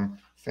from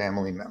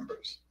family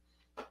members.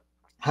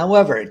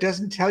 However, it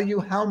doesn't tell you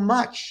how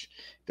much.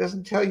 It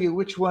doesn't tell you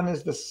which one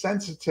is the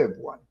sensitive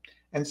one.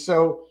 And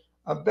so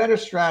a better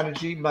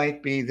strategy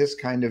might be this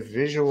kind of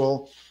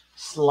visual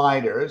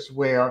sliders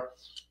where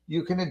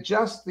you can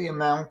adjust the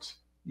amount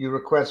you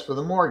request for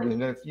the mortgage.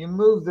 And if you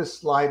move this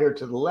slider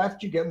to the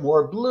left, you get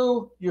more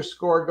blue, your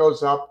score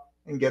goes up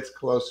and gets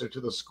closer to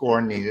the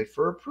score needed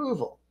for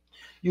approval.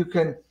 You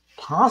can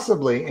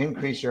possibly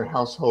increase your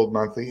household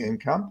monthly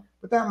income,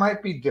 but that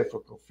might be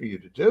difficult for you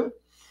to do.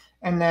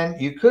 And then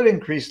you could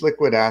increase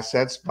liquid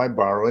assets by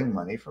borrowing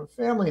money from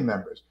family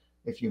members.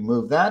 If you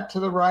move that to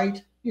the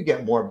right, you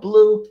get more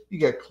blue, you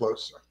get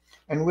closer.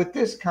 And with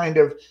this kind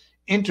of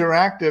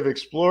interactive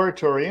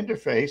exploratory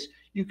interface,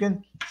 you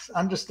can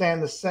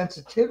understand the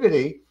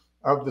sensitivity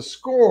of the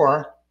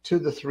score to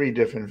the three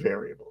different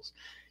variables.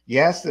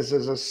 Yes, this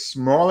is a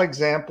small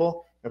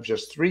example of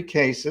just 3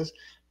 cases,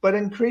 but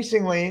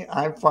increasingly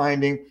I'm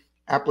finding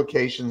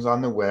applications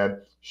on the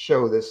web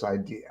show this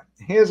idea.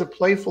 Here's a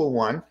playful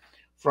one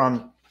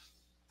from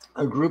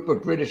a group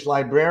of British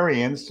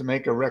librarians to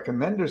make a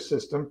recommender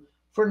system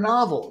for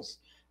novels.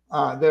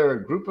 There are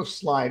a group of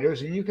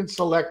sliders, and you can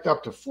select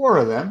up to 4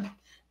 of them,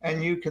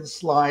 and you can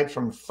slide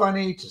from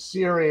funny to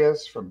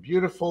serious, from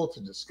beautiful to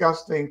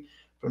disgusting,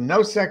 from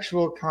no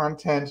sexual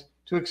content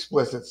to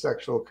explicit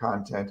sexual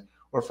content,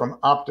 or from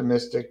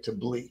optimistic to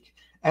bleak.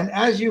 And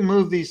as you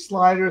move these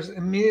sliders,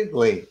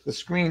 immediately the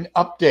screen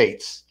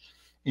updates.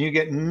 You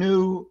get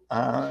new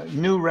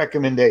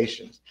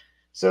recommendations.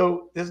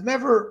 So there's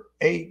never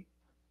a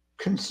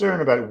concern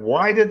about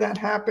why did that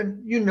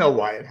happen. You know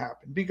why it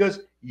happened,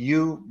 because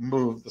you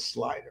moved the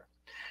slider.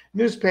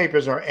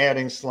 Newspapers are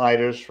adding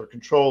sliders for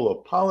control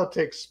of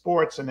politics,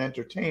 sports, and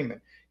entertainment.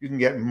 You can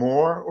get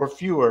more or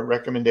fewer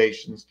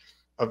recommendations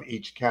of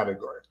each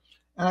category.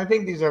 And I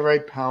think these are very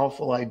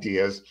powerful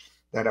ideas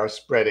that are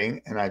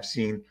spreading, and I've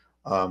seen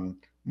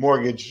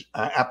mortgage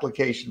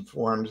application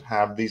forms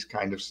have these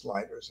kind of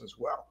sliders as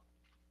well.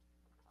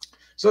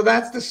 So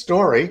that's the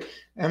story,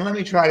 and let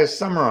me try to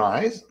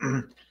summarize.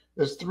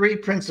 There's 3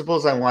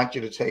 principles I want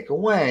you to take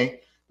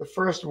away. The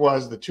first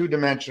was the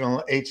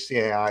 2-dimensional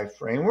HCAI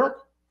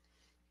framework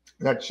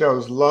that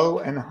shows low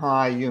and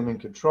high human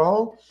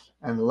control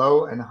and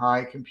low and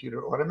high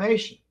computer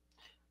automation.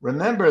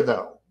 Remember,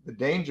 though, the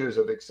dangers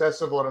of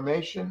excessive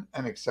automation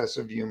and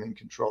excessive human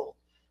control,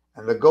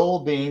 and the goal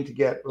being to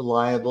get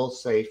reliable,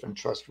 safe, and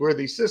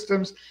trustworthy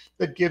systems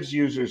that gives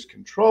users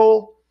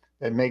control,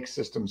 that makes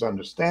systems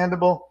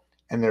understandable,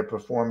 and their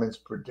performance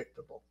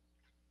predictable.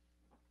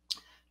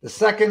 The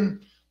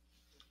second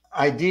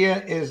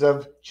idea is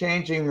of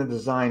changing the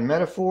design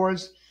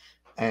metaphors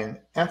and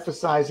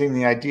emphasizing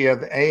the idea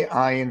of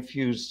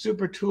AI-infused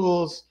super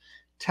tools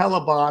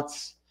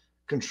telebots,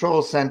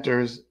 control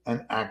centers,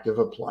 and active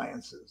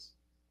appliances.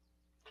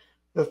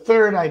 The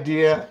third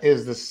idea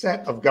is the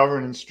set of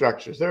governance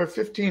structures. There are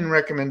 15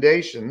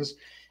 recommendations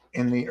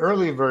in the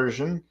early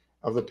version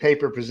of the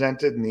paper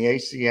presented in the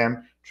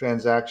ACM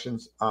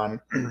Transactions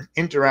on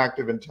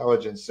Interactive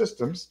Intelligent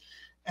Systems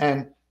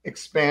and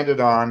expanded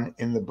on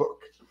in the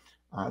book.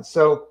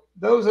 So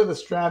those are the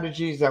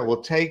strategies that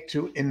we'll take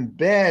to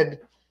embed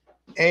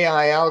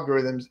AI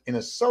algorithms in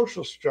a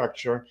social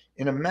structure,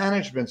 in a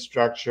management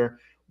structure,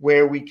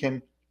 where we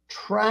can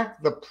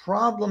track the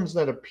problems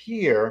that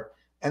appear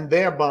and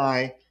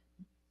thereby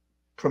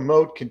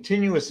promote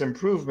continuous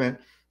improvement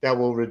that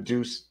will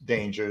reduce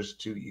dangers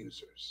to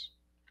users.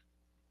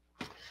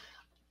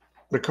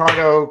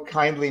 Ricardo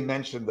kindly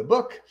mentioned the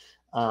book,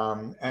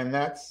 and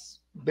that's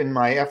been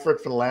my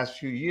effort for the last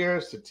few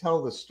years to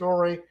tell the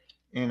story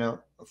in a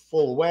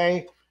full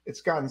way.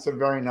 It's gotten some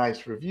very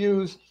nice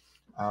reviews.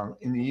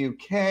 In the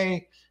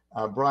UK,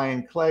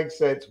 Brian Clegg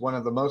said it's one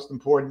of the most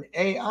important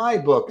AI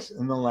books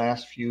in the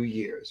last few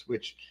years,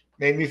 which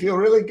made me feel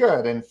really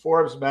good. And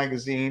Forbes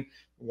magazine,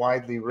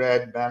 widely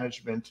read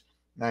management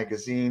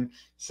magazine,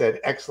 said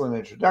excellent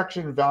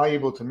introduction,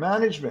 valuable to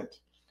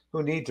management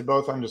who need to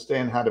both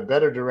understand how to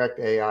better direct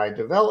AI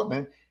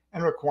development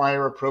and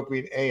require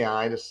appropriate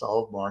AI to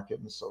solve market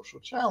and social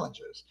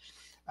challenges.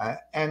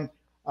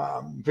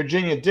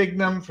 Virginia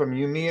Dignam from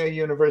UMEA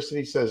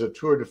University says a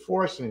tour de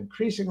force, an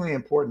increasingly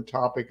important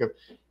topic of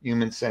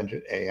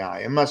human-centered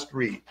AI, a must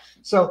read.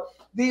 So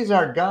these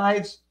are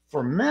guides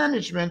for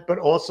management, but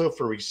also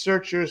for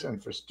researchers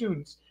and for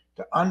students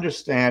to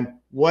understand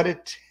what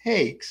it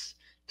takes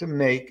to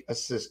make a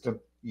system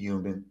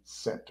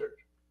human-centered.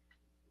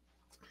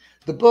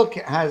 The book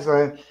has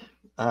a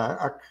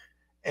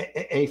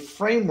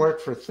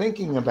framework for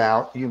thinking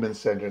about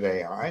human-centered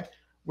AI.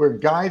 We're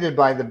guided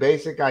by the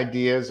basic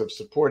ideas of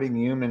supporting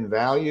human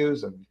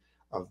values,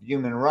 of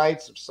human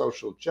rights, of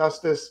social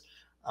justice,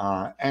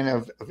 and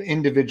of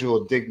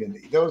individual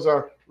dignity. Those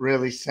are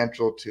really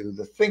central to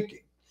the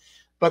thinking.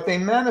 But they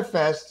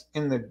manifest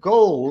in the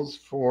goals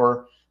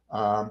for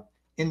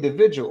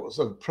individuals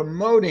of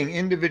promoting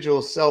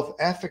individual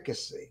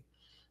self-efficacy,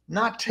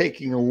 not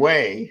taking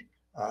away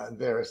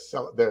their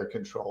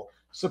control,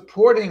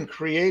 supporting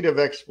creative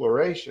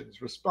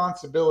explorations,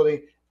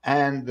 responsibility,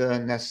 and the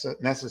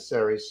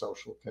necessary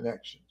social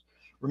connections.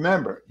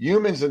 Remember,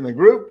 humans in the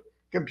group,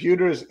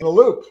 computers in the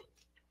loop.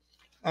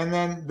 And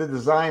then the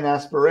design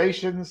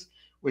aspirations,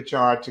 which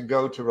are to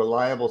go to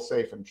reliable,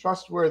 safe, and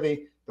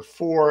trustworthy, the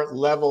 4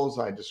 levels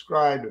I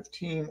described of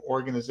team,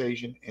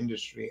 organization,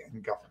 industry,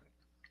 and government.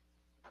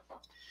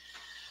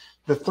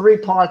 The 3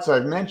 parts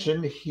I've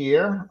mentioned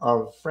here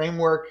of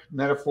framework,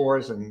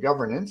 metaphors, and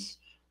governance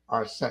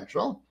are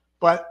central.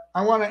 But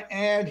I want to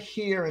add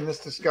here in this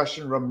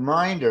discussion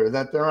reminder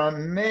that there are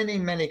many,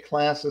 many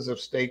classes of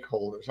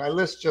stakeholders. I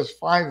list just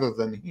 5 of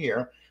them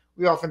here.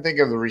 We often think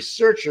of the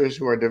researchers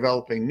who are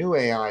developing new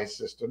AI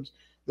systems,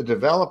 the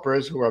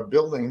developers who are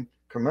building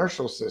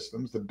commercial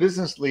systems, the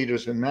business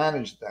leaders who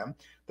manage them,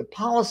 the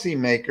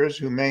policymakers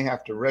who may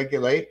have to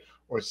regulate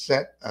or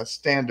set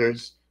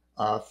standards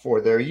for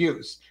their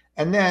use,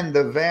 and then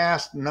the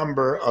vast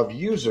number of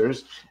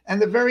users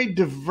and the very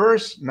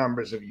diverse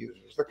numbers of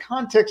users. The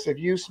context of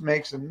use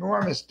makes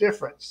enormous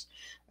difference.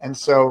 And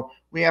so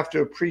we have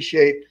to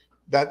appreciate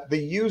that the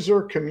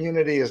user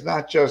community is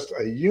not just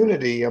a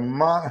unity, a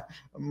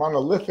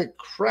monolithic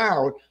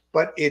crowd,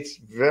 but it's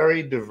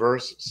very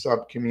diverse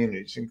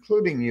sub-communities,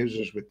 including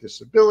users with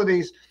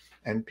disabilities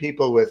and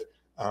people with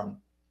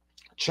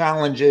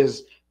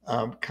challenges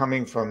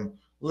coming from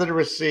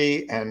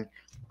literacy and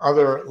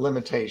other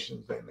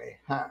limitations they may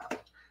have.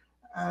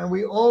 And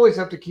we always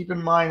have to keep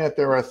in mind that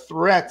there are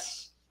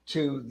threats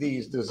to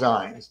these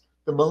designs.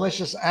 The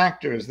malicious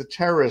actors, the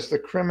terrorists, the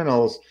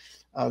criminals,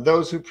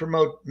 those who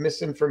promote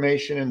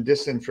misinformation and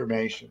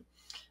disinformation.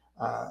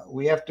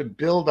 We have to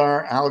build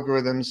our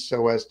algorithms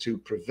so as to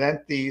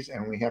prevent these,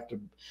 and we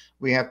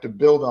have to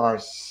build our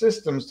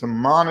systems to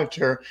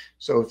monitor.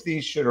 So if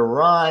these should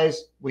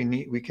arise,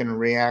 we can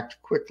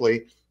react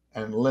quickly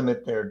and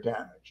limit their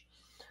damage.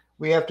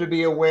 We have to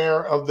be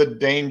aware of the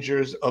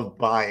dangers of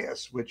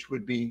bias, which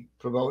would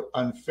promote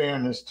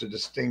unfairness to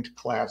distinct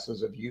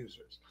classes of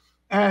users.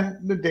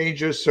 And the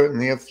dangers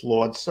certainly of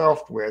flawed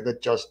software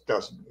that just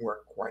doesn't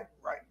work quite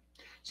right.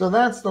 So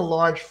that's the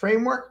large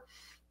framework.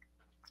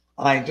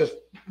 I just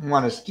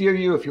want to steer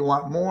you if you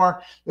want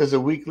more. There's a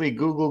weekly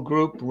Google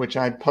group, which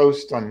I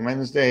post on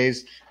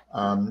Wednesdays.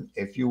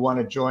 If you want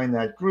to join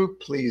that group,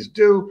 please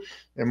do.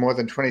 There are more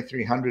than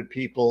 2,300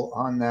 people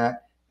on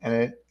that.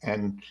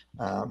 And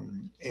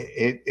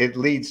it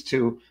leads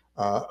to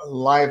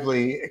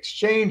lively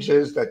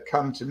exchanges that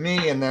come to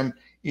me, and then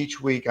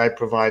each week I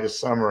provide a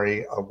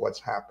summary of what's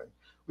happened.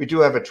 We do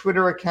have a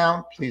Twitter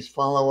account. Please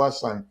follow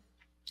us on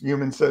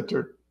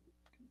Human-Centered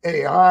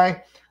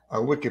AI, a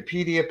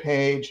Wikipedia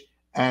page,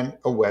 and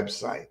a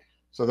website.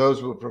 So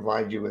those will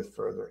provide you with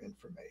further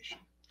information.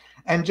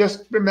 And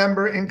just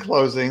remember in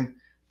closing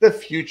the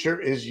future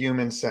is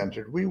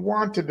human-centered. We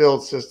want to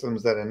build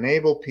systems that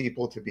enable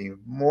people to be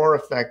more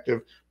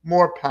effective,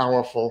 more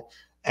powerful,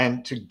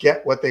 and to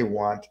get what they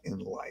want in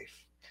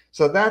life.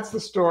 So that's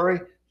the story.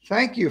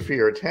 Thank you for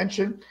your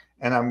attention,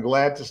 and I'm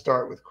glad to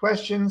start with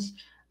questions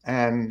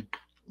and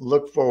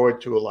look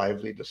forward to a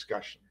lively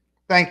discussion.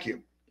 Thank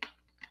you.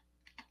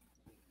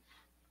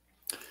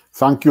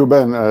 Thank you,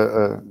 Ben.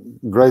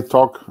 Great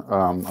talk.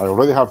 I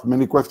already have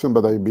many questions,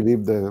 but I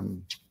believe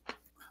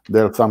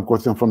there are some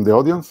questions from the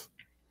audience.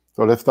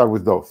 So let's start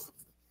with those.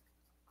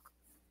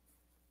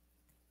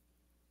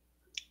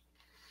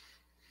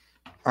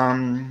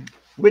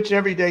 Which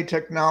everyday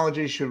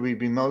technology should we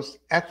be most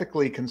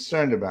ethically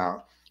concerned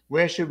about?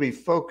 Where should we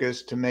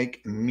focus to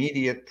make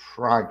immediate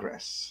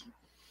progress?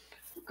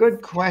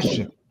 Good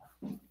question.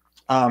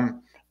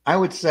 I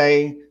would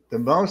say the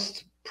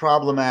most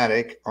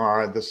problematic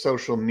are the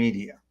social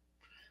media,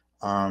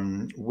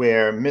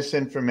 where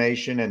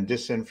misinformation and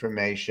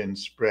disinformation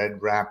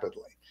spread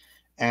rapidly.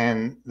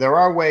 And there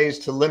are ways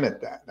to limit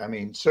that. I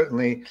mean,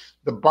 certainly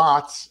the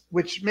bots,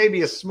 which may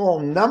be a small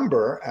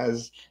number,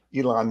 as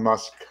Elon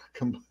Musk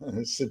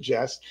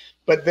suggests,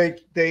 but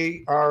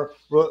they are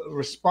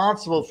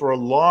responsible for a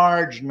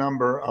large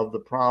number of the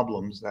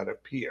problems that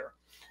appear.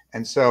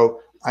 And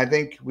so I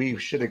think we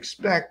should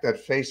expect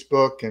that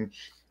Facebook and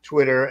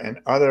Twitter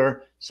and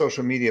other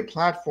social media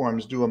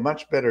platforms do a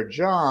much better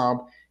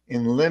job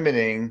in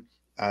limiting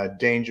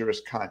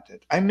dangerous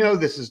content. I know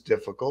this is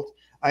difficult.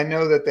 I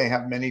know that they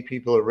have many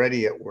people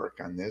already at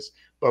work on this,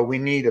 but we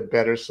need a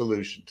better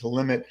solution to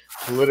limit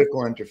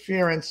political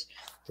interference,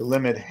 to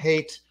limit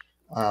hate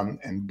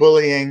and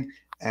bullying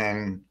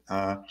and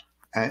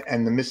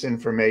the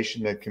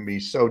misinformation that can be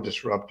so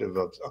disruptive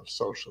of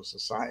social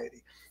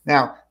society.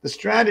 Now, the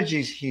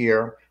strategies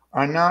here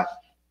are not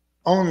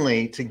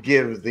only to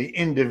give the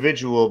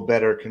individual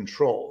better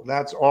control.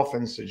 That's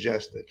often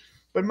suggested,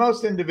 but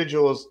most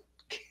individuals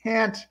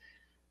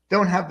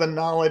don't have the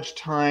knowledge,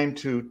 time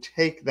to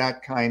take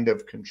that kind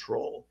of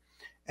control.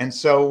 And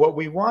so what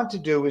we want to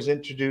do is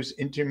introduce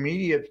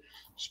intermediate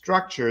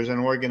structures and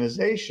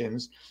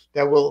organizations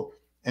that will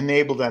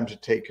enable them to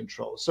take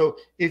control. So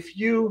if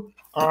you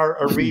are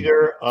a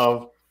reader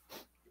of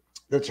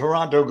the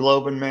Toronto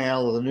Globe and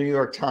Mail or the New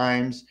York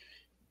Times,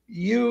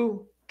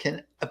 you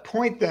can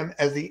appoint them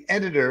as the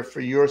editor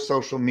for your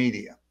social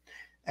media.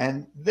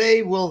 And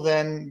they will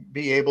then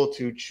be able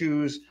to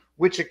choose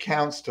which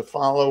accounts to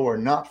follow or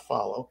not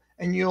follow,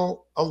 and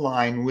you'll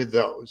align with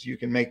those. You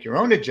can make your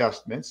own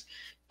adjustments,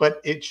 but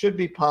it should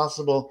be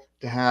possible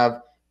to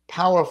have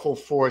powerful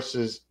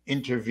forces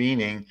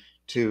intervening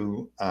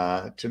to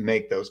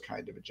make those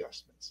kind of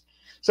adjustments.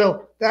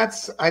 So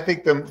that's, I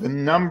think, the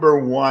number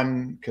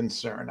one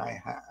concern I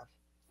have.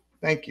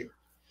 Thank you.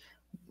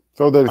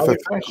 So there is Other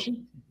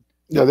question?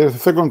 Yeah, there's a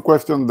second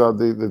question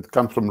that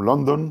comes from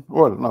London.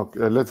 Well, no,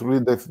 let's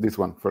read this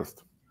one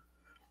first.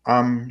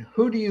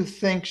 Who do you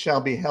think shall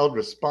be held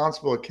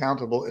responsible,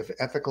 accountable if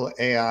ethical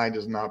AI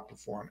does not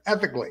perform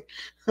ethically?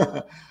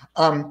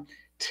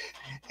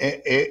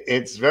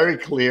 It's very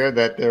clear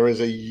that there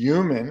is a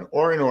human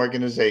or an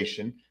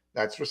organization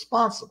that's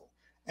responsible.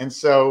 And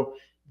so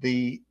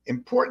the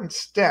important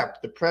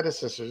step, the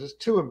predecessors, is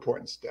two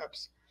important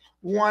steps.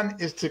 One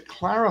is to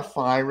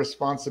clarify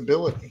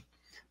responsibility.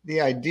 The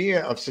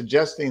idea of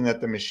suggesting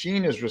that the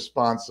machine is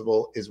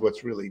responsible is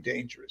what's really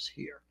dangerous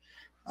here.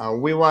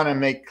 We want to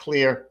make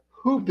clear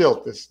who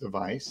built this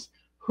device,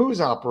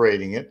 who's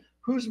operating it,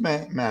 who's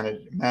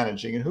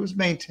managing it, who's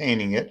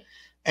maintaining it,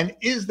 and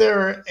is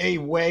there a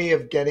way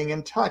of getting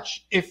in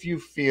touch if you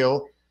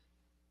feel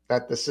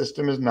that the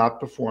system is not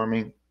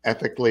performing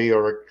ethically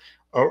or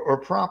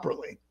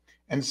properly.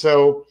 And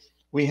so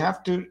we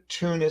have to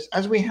tune this,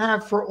 as we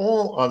have for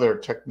all other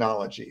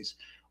technologies.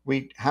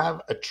 We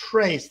have a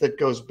trace that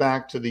goes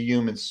back to the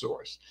human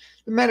source.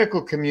 The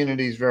medical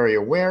community is very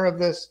aware of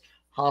this.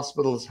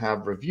 Hospitals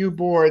have review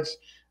boards.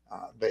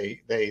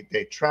 They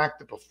track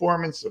the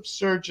performance of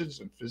surgeons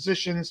and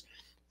physicians.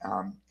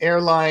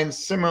 Airlines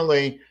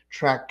similarly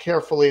track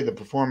carefully the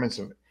performance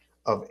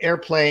of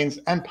airplanes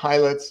and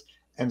pilots.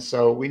 And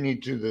so we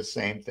need to do the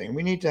same thing.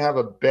 We need to have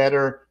a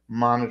better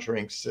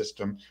monitoring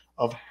system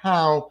of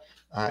how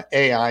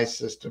AI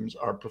systems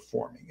are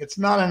performing. It's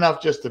not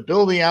enough just to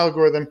build the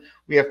algorithm.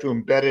 We have to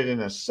embed it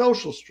in a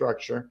social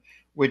structure,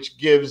 which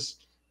gives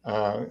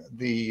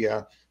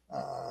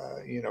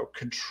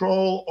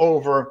control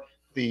over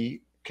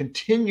the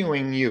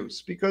continuing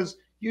use, because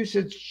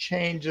usage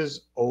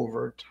changes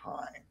over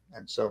time.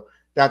 And so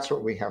that's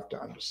what we have to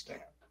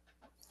understand.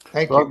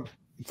 Thank you.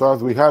 So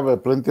as we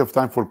have plenty of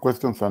time for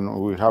questions, and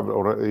we have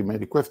already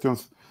many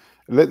questions,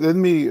 let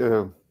me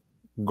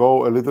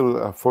go a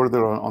little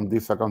further on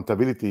this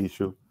accountability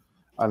issue.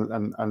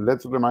 And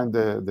let's remind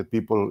the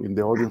people in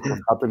the audience what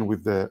happened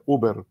with the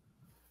Uber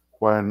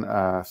when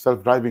a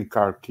self-driving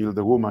car killed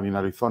a woman in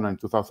Arizona in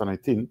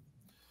 2018.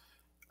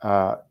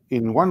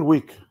 In 1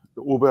 week,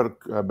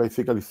 Uber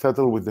basically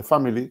settled with the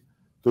family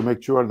to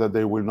make sure that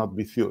they will not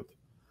be sued.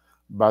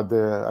 But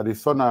the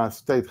Arizona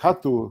state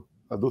had to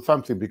do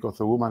something because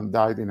a woman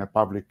died in a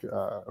public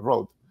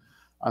road.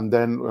 And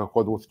then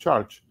what was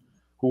charged?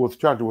 Who was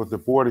charged was the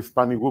poor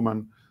Hispanic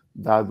woman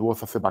that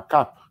was as a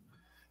backup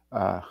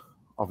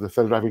of the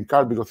self-driving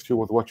car because she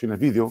was watching a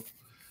video,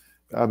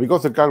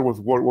 because the car was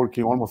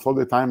working almost all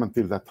the time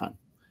until that time.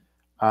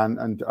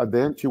 And at the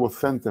end, she was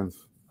sentenced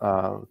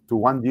to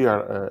 1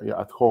 year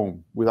at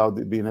home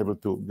without being able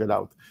to get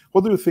out.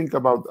 What do you think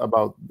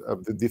about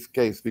this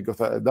case?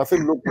 Because it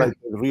doesn't look like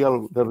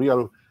the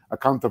real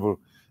accountable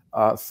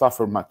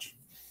suffer much.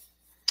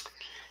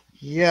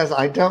 Yes,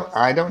 I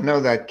don't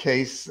know that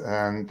case.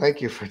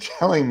 Thank you for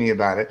telling me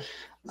about it.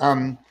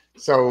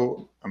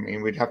 So, I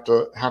mean, we'd have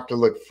to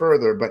look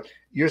further, but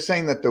you're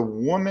saying that the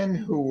woman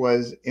who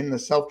was in the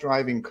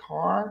self-driving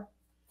car?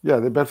 Yeah,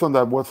 the person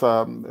that was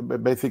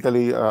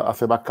basically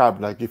as a backup,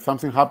 like if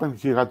something happened,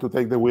 she had to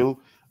take the wheel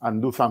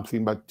and do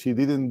something, but she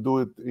didn't do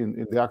it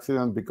in the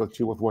accident because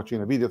she was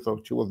watching a video, so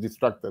she was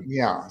distracted.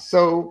 Yeah,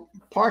 so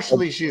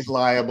partially she's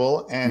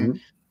liable, and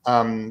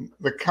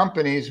the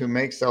companies who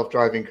make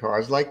self-driving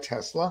cars, like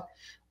Tesla,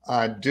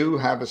 do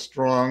have a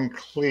strong,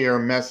 clear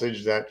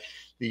message that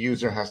the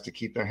user has to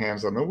keep their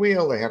hands on the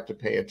wheel, they have to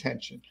pay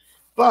attention.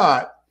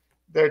 But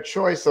their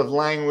choice of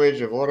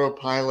language, of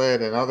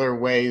autopilot, and other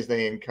ways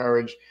they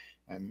encourage,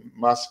 and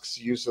Musk's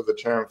use of the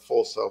term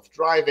full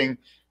self-driving,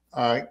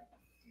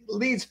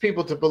 leads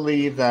people to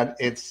believe that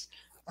it's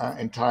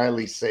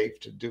entirely safe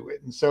to do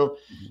it. And so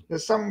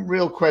there's some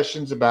real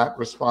questions about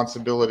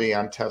responsibility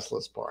on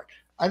Tesla's part.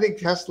 I think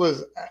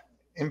Tesla's an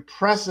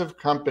impressive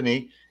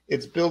company.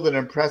 It's built an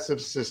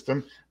impressive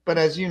system, but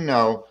as you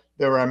know,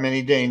 there are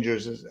many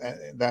dangers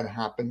that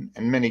happen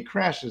and many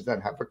crashes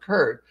that have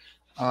occurred.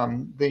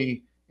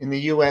 In the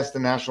US, the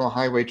National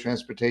Highway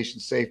Transportation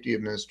Safety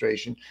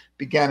Administration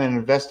began an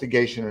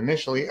investigation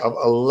initially of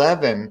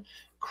 11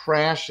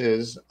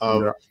 crashes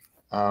of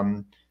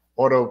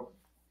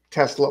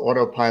Tesla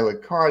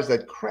autopilot cars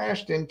that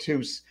crashed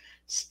into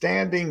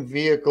standing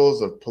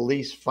vehicles of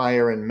police,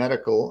 fire, and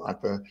medical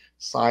at the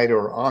side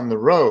or on the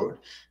road,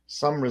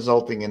 some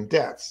resulting in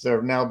deaths. There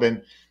have now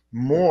been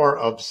more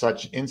of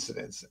such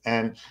incidents,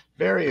 and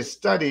various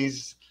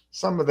studies,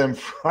 some of them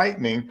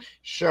frightening,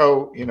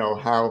 show,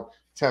 how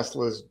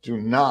Teslas do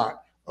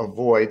not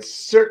avoid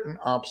certain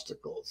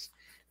obstacles,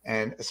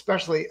 and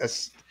especially a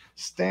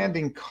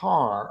standing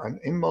car, an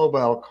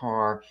immobile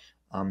car,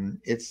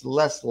 it's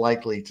less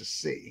likely to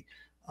see,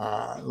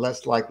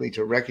 less likely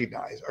to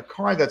recognize. A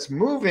car that's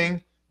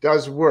moving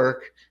does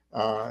work,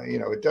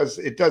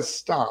 it does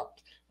stop.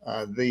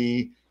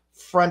 The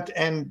front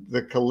end,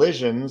 the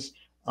collisions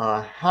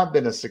have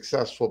been a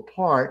successful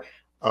part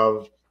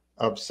of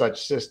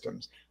such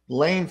systems.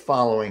 Lane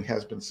following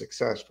has been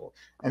successful.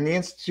 And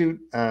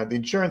the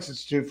Insurance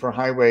Institute for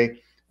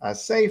Highway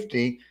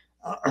Safety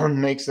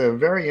makes a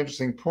very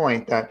interesting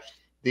point that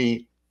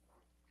the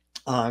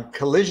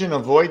collision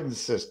avoidance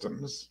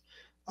systems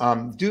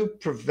do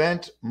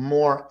prevent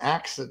more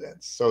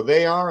accidents. So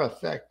they are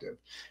effective.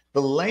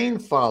 The lane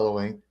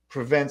following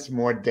prevents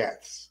more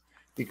deaths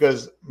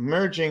because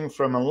merging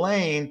from a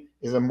lane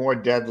is a more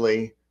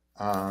deadly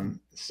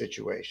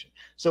situation.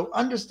 So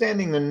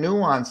understanding the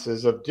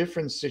nuances of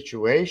different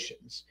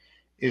situations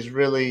is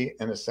really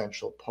an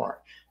essential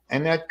part.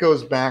 And that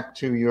goes back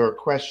to your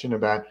question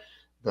about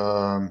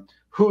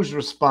who's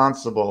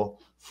responsible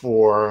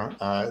for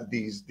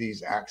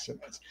these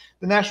accidents.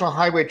 The National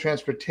Highway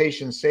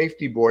Transportation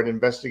Safety Board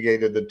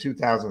investigated the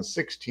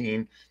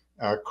 2016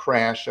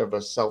 crash of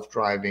a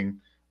self-driving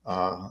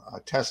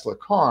Tesla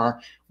car,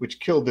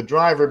 which killed the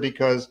driver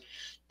because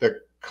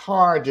the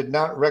car did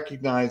not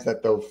recognize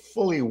that the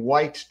fully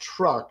white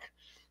truck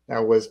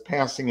that was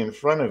passing in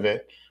front of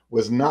it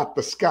was not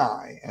the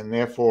sky, and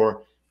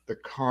therefore the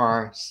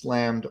car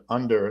slammed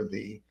under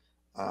the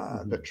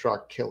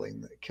truck,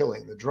 killing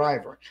the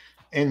driver.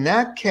 In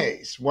that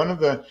case, one of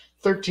the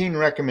 13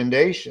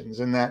 recommendations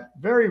in that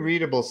very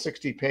readable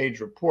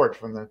 60-page report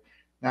from the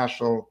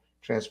National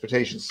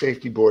Transportation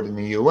Safety Board in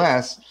the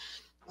US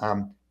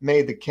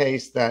made the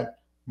case that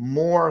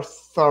more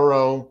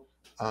thorough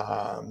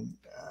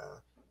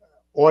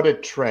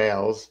audit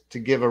trails to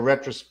give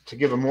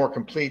a more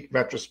complete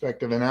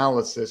retrospective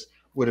analysis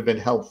would have been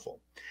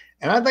helpful.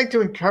 And I'd like to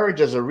encourage,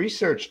 as a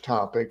research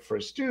topic for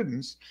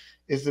students,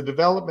 is the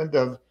development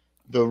of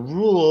the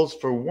rules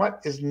for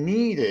what is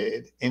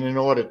needed in an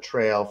audit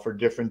trail for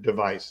different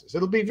devices.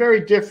 It'll be very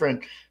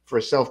different for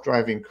a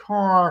self-driving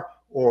car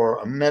or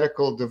a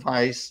medical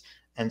device,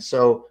 and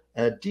so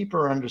a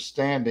deeper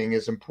understanding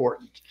is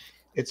important.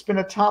 It's been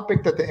a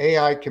topic that the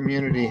AI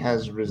community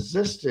has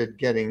resisted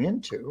getting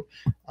into,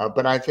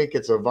 but I think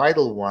it's a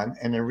vital one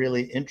and a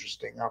really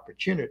interesting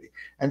opportunity.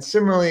 And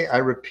similarly, I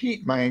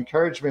repeat my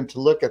encouragement to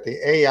look at the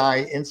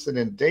AI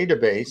incident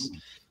database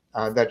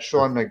that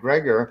Sean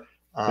McGregor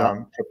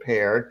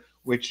prepared,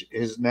 which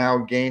is now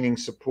gaining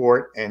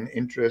support and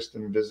interest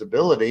and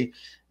visibility.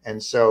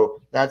 And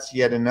so that's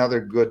yet another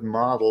good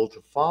model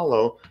to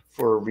follow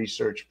for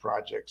research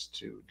projects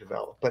to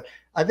develop. But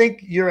I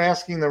think you're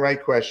asking the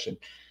right question.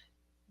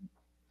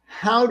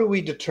 How do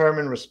we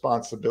determine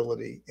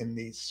responsibility in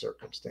these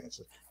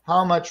circumstances?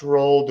 How much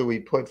role do we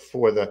put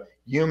for the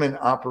human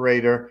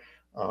operator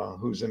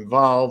who's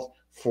involved,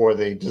 for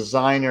the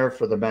designer,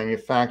 for the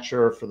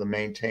manufacturer, for the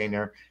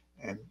maintainer,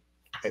 and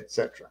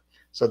etc.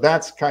 So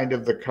that's kind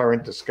of the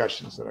current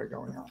discussions that are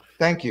going on.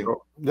 Thank you.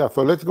 So, yeah,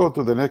 so let's go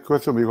to the next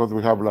question, because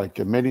we have like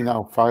many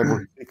now, 5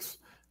 or 6.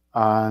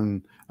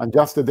 And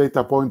just a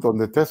data point on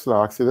the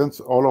Tesla accidents,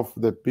 all of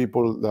the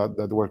people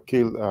that were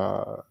killed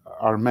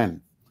are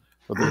men.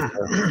 So there's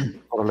a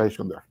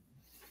correlation there.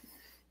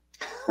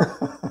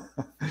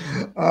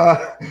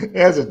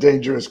 That's a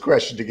dangerous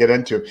question to get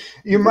into.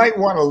 You might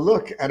want to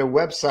look at a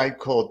website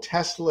called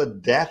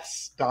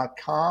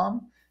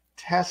tesladeaths.com,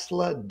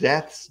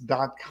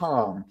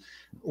 tesladeaths.com,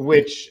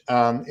 which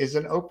is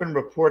an open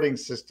reporting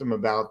system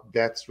about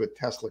deaths with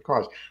Tesla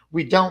cars.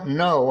 We don't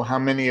know how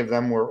many of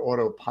them were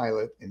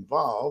autopilot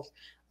involved,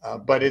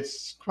 but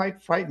it's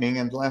quite frightening.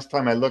 And the last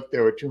time I looked,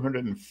 there were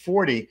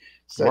 240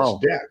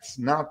 such deaths,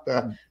 not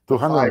the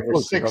 5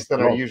 or 6 that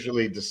are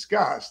usually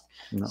discussed.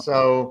 No.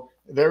 So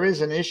there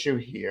is an issue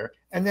here.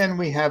 And then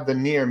we have the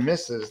near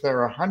misses.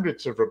 There are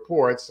hundreds of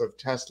reports of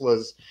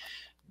Teslas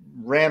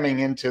ramming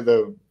into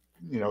the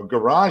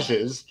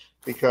garages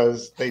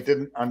because they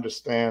didn't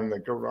understand the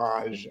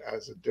garage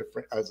as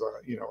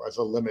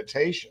a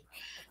limitation.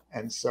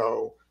 And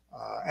so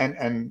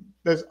and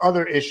there's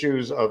other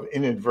issues of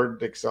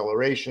inadvertent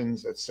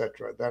accelerations,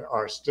 etc., that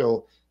are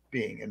still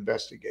being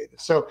investigated.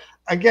 So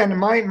again,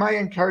 my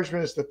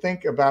encouragement is to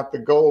think about the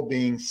goal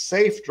being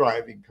safe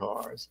driving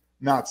cars,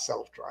 not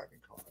self-driving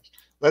cars.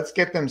 Let's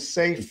get them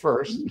safe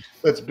first.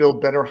 Let's build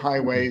better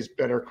highways,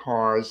 better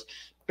cars,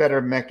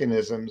 better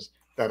mechanisms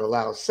that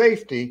allow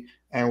safety,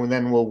 and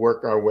then we'll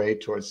work our way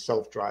towards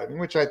self-driving,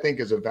 which I think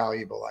is a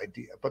valuable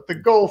idea. But the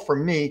goal for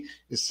me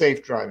is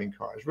safe driving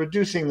cars,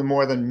 reducing the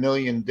more than 1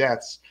 million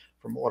deaths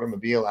from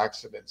automobile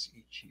accidents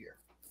each year.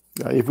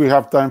 If we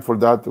have time for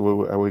that,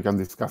 we can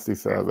discuss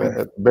this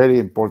very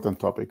important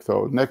topic.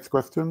 So next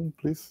question,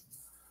 please.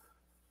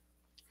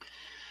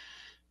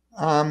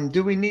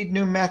 Do we need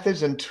new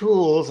methods and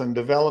tools in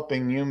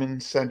developing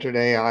human-centered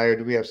AI, or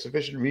do we have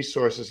sufficient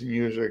resources in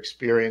user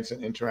experience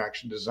and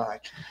interaction design?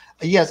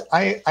 Yes,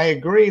 I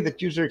agree that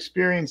user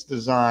experience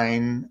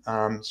design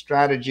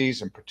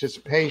strategies and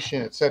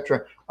participation,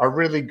 etc., are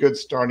really good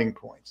starting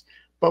points.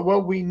 But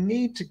what we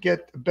need to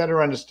get a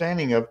better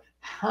understanding of,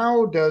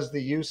 how does the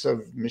use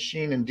of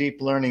machine and deep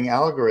learning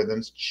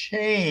algorithms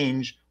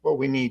change what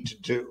we need to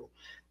do?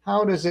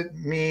 How does it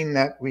mean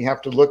that we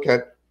have to look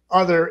at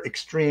other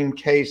extreme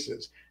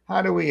cases?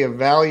 How do we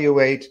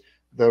evaluate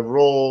the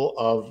role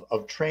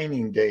of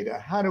training data?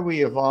 How do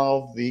we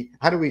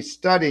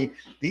study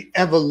the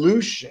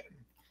evolution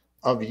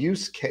of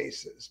use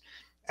cases?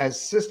 As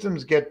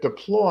systems get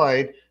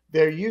deployed,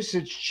 their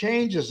usage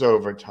changes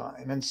over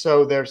time, and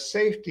so their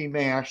safety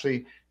may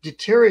actually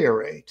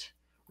deteriorate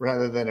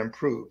rather than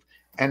improve.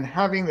 And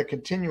having the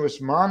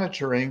continuous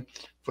monitoring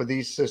for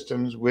these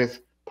systems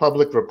with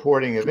public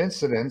reporting of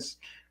incidents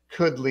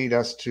could lead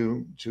us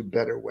to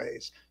better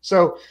ways.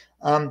 So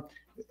the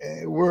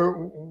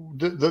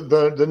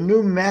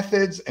new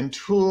methods and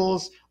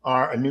tools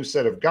are a new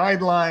set of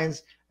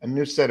guidelines, a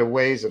new set of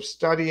ways of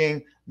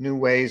studying, new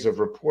ways of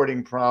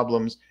reporting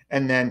problems,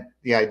 and then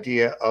the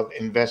idea of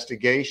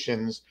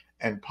investigations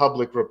and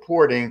public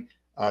reporting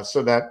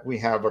so that we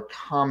have a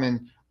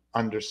common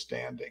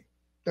understanding.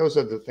 Those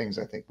are the things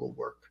I think will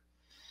work.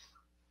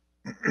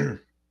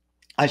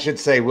 I should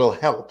say will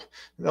help.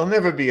 There'll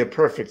never be a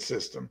perfect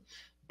system,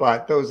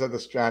 but those are the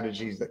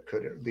strategies that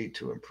could lead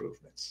to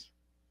improvements.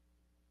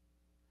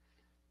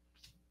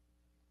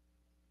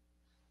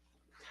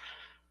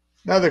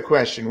 Another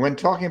question, when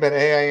talking about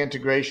AI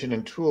integration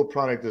and tool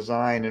product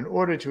design, in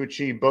order to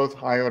achieve both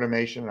high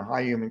automation and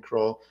high human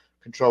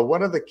control,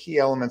 what are the key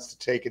elements to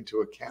take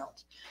into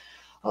account?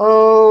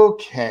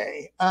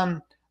 Okay,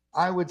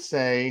 I would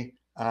say,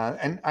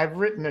 and I've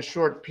written a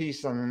short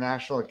piece on the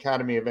National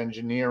Academy of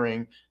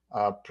Engineering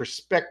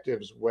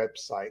Perspectives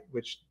website,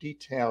 which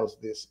details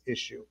this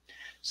issue.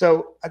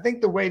 So I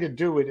think the way to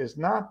do it is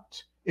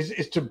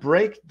to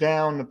break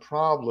down the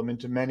problem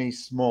into many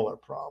smaller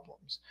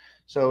problems.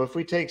 So if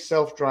we take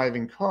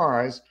self-driving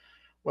cars,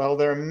 well,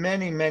 there are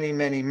many, many,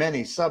 many,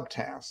 many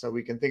subtasks. So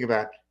we can think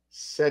about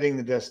setting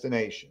the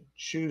destination,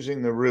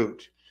 choosing the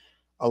route,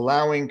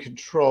 allowing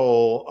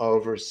control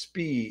over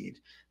speed.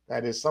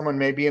 That is, someone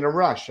may be in a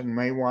rush and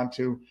may want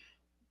to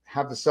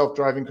have the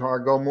self-driving car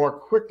go more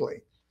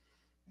quickly.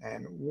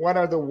 And what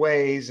are the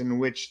ways in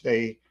which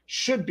they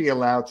should be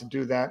allowed to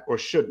do that or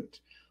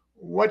shouldn't?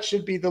 What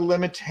should be the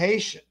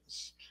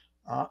limitations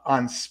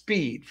on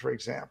speed, for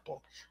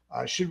example?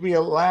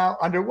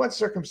 Under what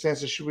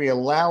circumstances should we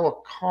allow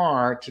a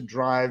car to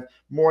drive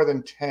more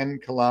than 10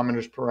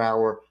 kilometers per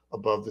hour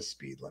above the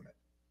speed limit?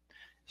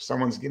 If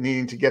someone's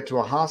needing to get to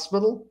a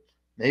hospital,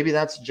 maybe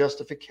that's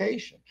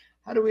justification.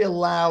 How do we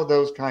allow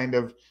those kind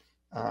of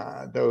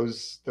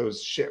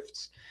those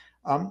shifts?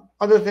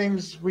 Other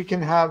things we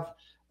can have,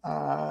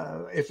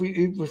 if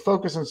we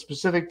focus on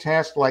specific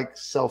tasks like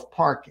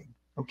self-parking,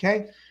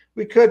 okay?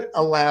 We could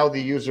allow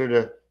the user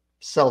to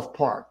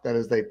self-park. That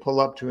is, they pull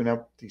up to an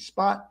empty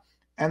spot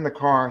and the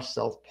car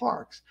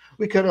self-parks.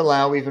 We could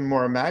allow even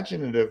more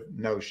imaginative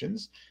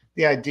notions,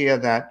 the idea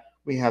that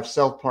we have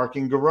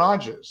self-parking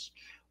garages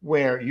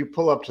where you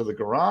pull up to the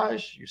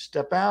garage, you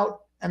step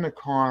out, and the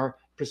car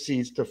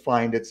proceeds to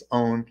find its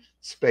own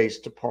space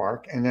to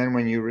park. And then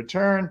when you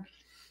return,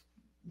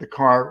 the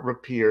car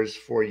appears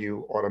for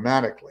you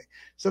automatically.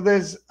 So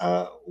there's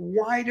a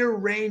wider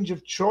range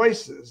of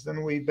choices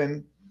than we've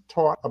been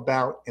taught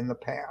about in the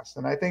past.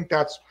 And I think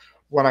that's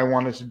what I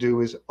wanted to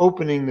do, is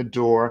opening the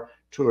door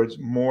towards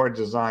more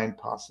design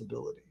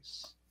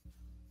possibilities.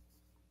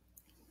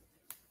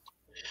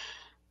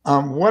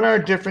 What are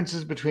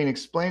differences between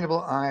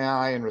explainable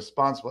AI and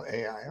responsible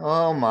AI?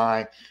 Oh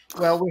my.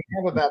 Well, we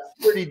have about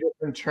 30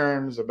 different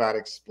terms about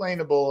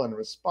explainable and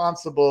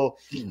responsible,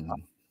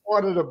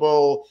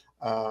 auditable,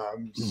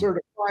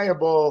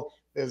 certifiable.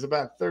 There's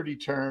about 30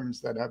 terms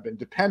that have been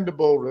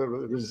dependable,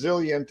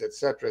 resilient, et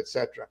cetera, et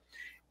cetera.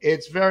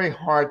 It's very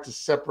hard to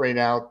separate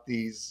out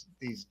these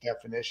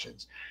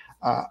definitions.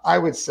 I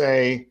would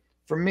say,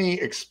 for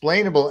me,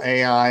 explainable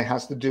AI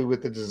has to do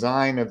with the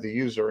design of the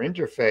user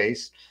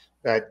interface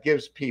that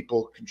gives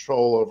people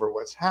control over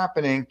what's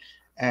happening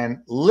and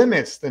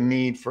limits the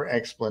need for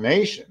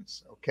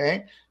explanations,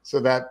 okay? So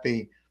that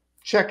the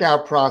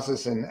checkout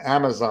process in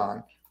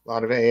Amazon, a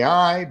lot of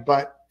AI,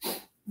 but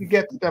you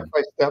get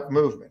step-by-step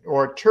movement.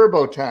 Or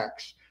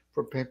TurboTax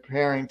for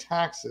preparing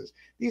taxes.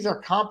 These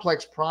are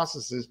complex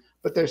processes,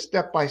 but they're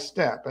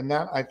step-by-step, and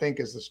that, I think,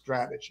 is the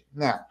strategy.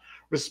 Now,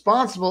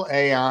 responsible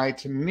AI,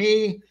 to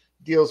me,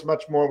 deals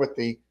much more with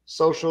the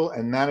social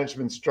and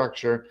management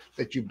structure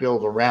that you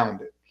build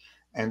around it.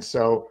 And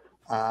so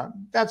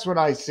that's what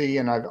I see,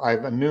 and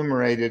I've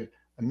enumerated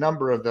a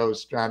number of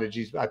those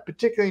strategies.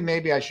 Particularly,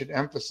 maybe I should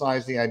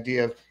emphasize the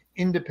idea of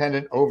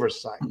independent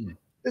oversight.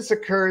 This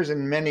occurs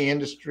in many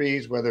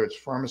industries, whether it's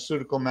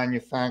pharmaceutical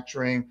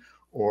manufacturing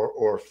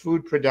or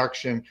food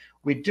production.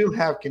 We do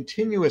have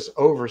continuous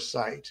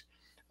oversight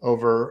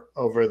over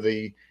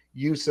the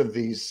use of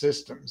these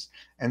systems.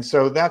 And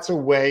so that's a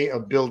way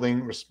of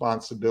building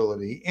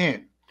responsibility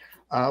in.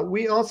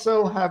 We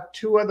also have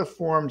two other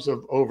forms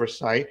of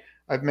oversight.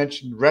 I've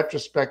mentioned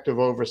retrospective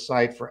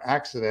oversight for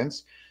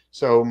accidents.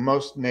 So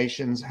most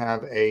nations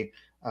have a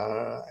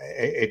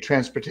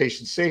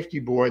transportation safety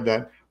board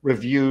that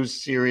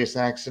reviews serious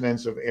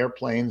accidents of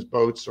airplanes,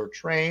 boats, or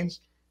trains.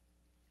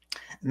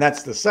 And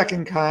that's the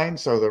second kind.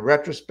 So the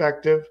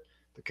retrospective,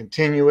 the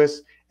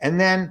continuous, and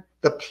then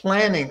the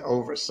planning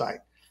oversight.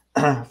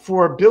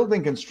 For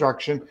building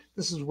construction,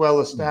 this is well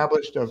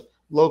established of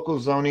local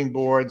zoning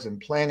boards and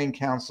planning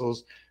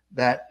councils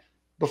that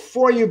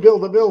before you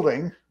build a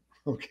building,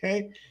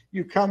 okay,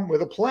 you come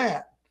with a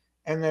plan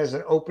and there's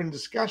an open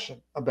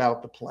discussion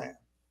about the plan.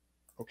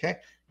 Okay,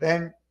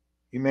 then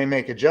you may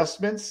make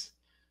adjustments.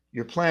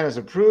 Your plan is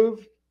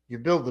approved. You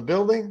build the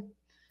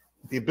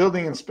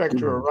building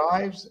inspector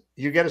arrives,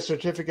 you get a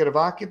certificate of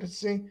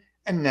occupancy,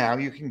 and now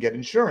you can get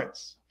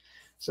insurance.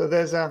 So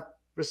there's a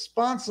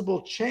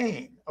responsible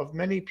chain of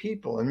many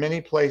people in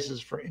many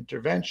places for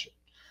intervention.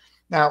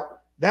 Now,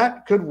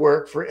 that could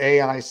work for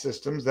AI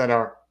systems that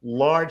are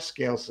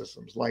large-scale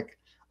systems, like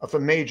if a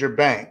major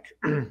bank,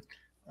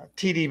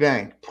 TD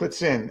Bank,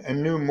 puts in a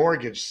new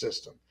mortgage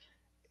system.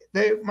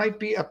 There might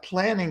be a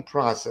planning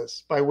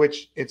process by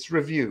which it's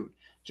reviewed,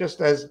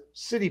 just as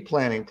city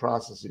planning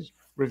processes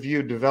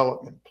review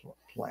development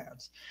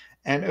plans.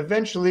 And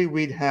eventually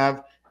we'd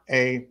have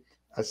a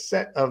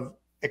set of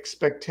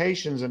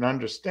expectations and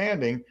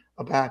understanding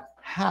about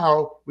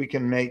how we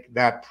can make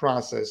that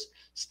process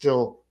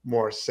still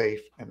more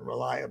safe and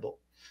reliable.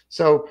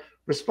 So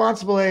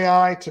responsible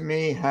AI, to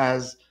me,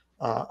 has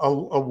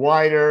a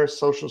wider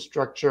social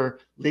structure,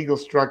 legal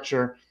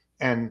structure,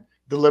 and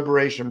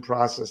deliberation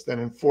process that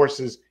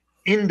enforces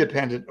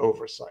independent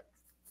oversight.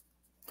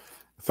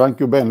 Thank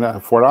you, Ben.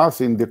 For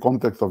us, in the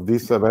context of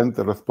this event,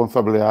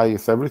 responsible AI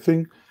is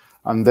everything.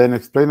 And then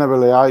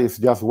explainable AI is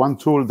just one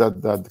tool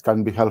that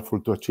can be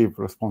helpful to achieve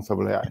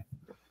responsible AI.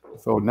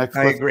 So next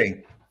question. I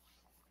agree.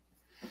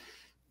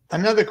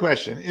 Another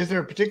question, is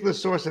there a particular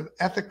source of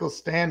ethical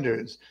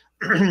standards,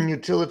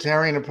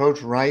 utilitarian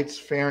approach, rights,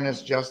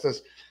 fairness,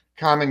 justice,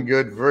 common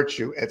good,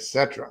 virtue,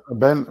 etc.?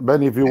 Ben,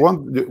 if you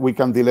want, we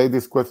can delay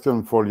this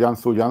question for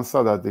Jansu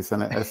Jansa, that is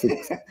an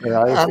ethics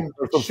AI.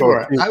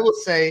 Sure. I will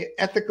say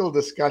ethical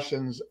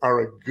discussions are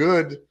a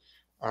good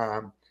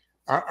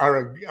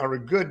are a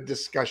good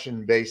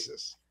discussion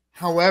basis.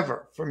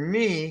 However, for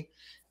me,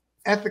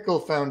 ethical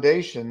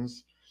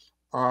foundations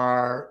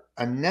are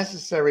a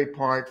necessary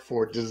part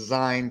for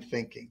design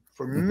thinking.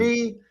 For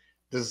me,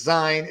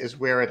 design is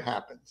where it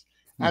happens.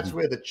 That's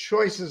where the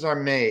choices are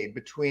made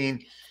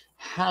between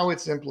how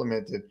it's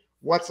implemented,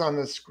 what's on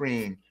the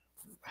screen,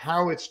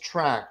 how it's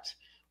tracked,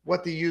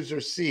 what the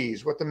user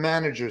sees, what the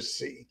managers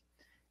see.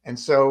 And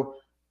so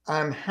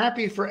I'm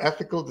happy for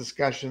ethical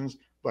discussions,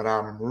 but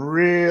I'm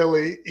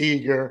really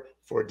eager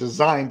for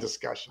design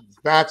discussions.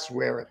 That's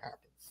where it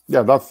happens.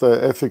 Yeah, that's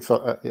ethics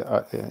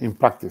in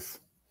practice.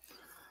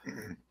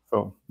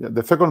 So yeah,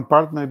 the second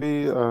part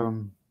maybe.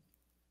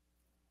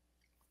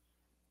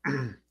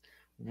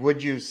 what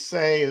would you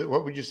say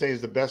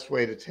is the best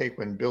way to take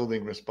when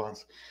building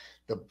response?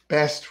 The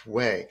best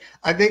way.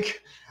 I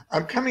think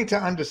I'm coming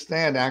to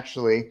understand,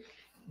 actually,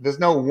 there's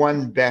no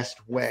one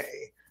best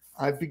way.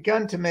 I've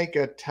begun to make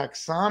a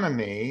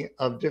taxonomy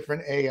of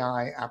different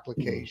AI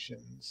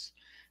applications.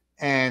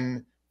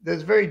 And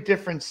there's a very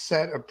different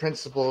set of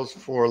principles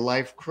for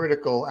life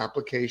critical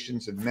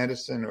applications in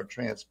medicine or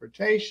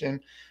transportation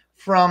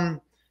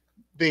from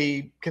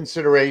the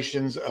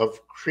considerations of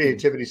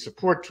creativity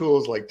support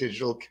tools like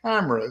digital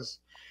cameras,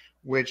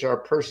 which are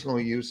personal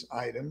use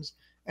items,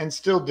 and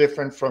still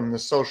different from the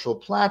social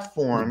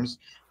platforms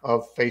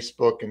of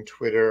Facebook and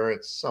Twitter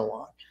and so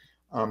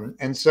on.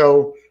 And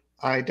so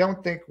I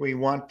don't think we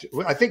want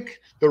to, I think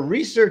the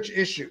research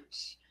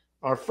issues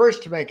are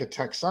first to make a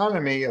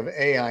taxonomy of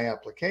AI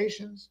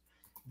applications,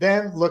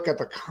 then look at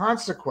the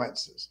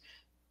consequences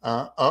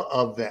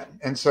of them.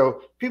 And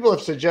so people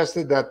have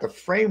suggested that the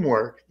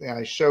framework that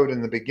I showed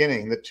in the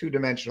beginning, the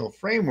two-dimensional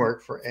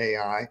framework for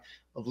AI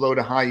of low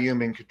to high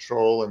human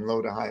control and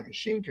low to high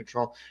machine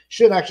control,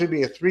 should actually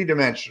be a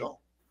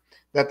three-dimensional,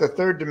 that the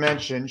third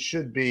dimension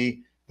should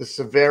be the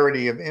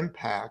severity of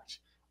impact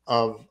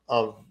of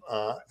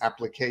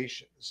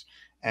applications.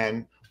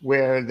 And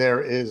where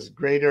there is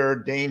greater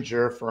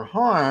danger for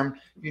harm,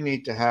 you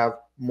need to have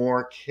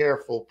more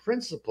careful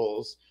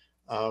principles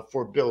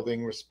for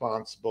building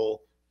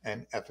responsible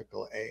and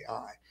ethical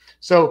AI.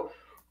 So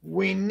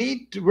we're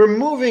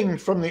moving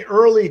from the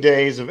early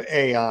days of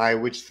AI,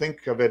 which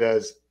think of it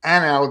as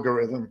an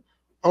algorithm,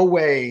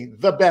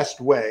 the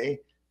best way,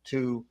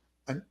 to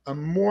a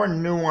more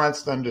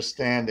nuanced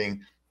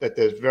understanding that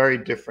there's very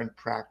different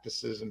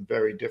practices and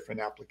very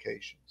different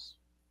applications.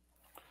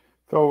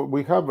 So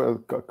we have a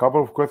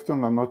couple of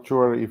questions. I'm not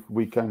sure if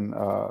we can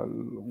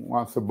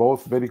answer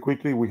both very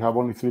quickly. We have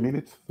only 3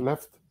 minutes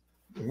left.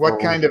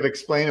 What kind of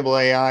explainable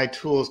AI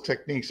tools,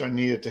 techniques are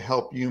needed to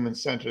help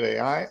human-centered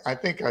AI? I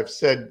think I've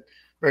said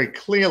very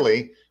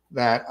clearly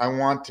that I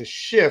want to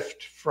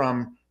shift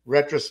from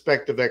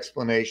retrospective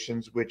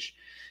explanations, which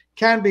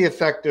can be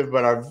effective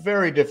but are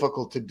very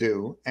difficult to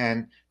do.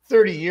 And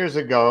 30 years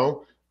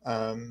ago,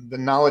 the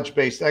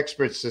knowledge-based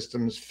expert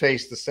systems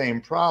faced the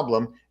same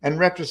problem, and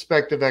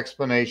retrospective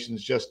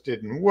explanations just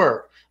didn't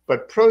work.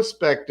 But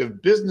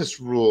prospective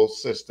business rule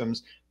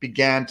systems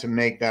began to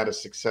make that a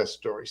success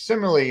story.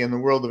 Similarly, in the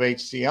world of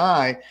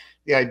HCAI,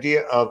 the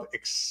idea of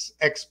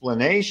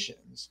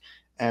explanations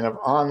and of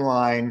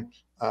online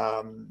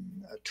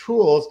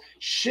tools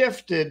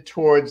shifted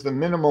towards the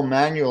minimal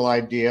manual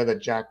idea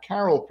that Jack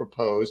Carroll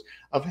proposed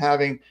of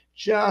having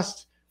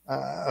just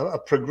a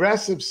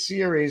progressive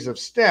series of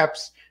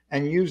steps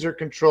and user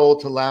control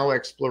to allow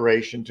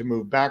exploration to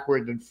move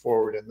backward and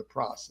forward in the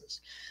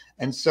process.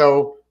 And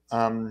so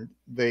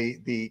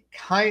the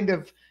kind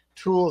of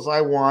tools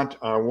I want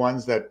are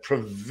ones that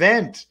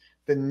prevent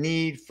the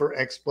need for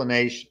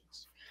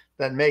explanations,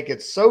 that make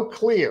it so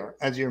clear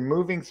as you're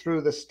moving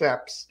through the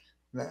steps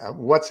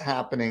what's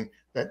happening,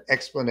 that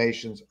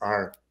explanations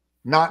are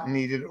not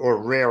needed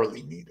or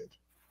rarely needed.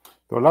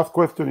 So last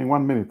question in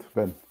 1 minute,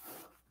 Ben.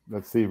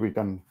 Let's see if we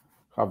can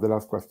have the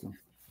last question.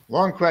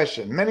 Long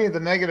question. Many of the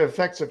negative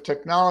effects of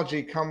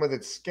technology come with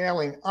its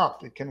scaling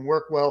up. It can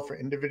work well for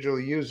individual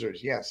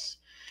users, yes.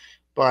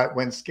 But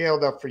when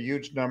scaled up for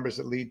huge numbers,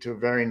 it leads to a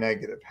very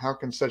negative. How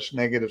can such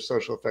negative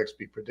social effects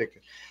be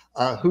predicted?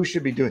 Who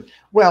should be doing?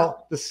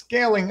 Well, the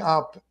scaling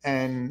up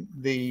and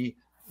the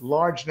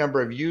large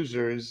number of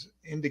users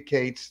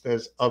indicates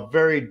there's a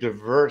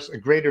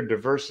greater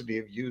diversity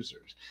of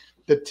users.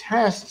 The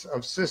tests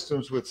of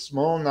systems with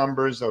small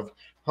numbers of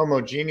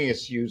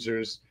homogeneous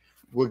users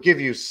will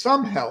give you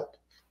some help,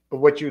 but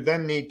what you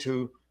then need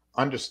to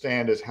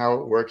understand is how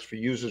it works for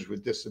users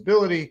with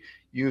disability,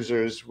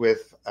 users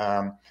with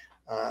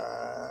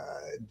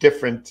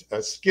different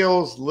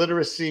skills,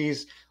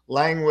 literacies,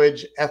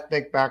 language,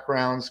 ethnic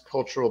backgrounds,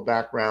 cultural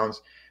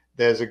backgrounds.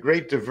 There's a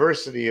great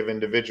diversity of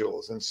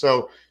individuals. And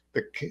so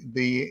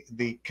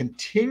the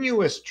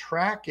continuous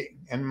tracking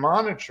and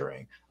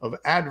monitoring of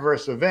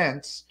adverse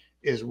events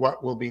is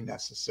what will be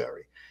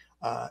necessary.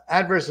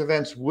 Adverse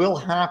events will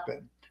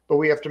happen, but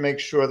we have to make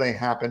sure they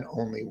happen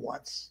only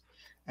once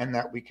and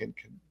that we can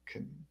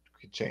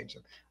change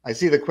them. I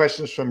see the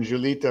questions from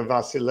Julita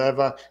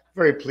Vasileva.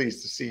 Very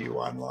pleased to see you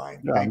online.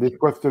 Yeah, Thank this you.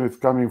 question is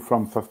coming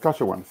from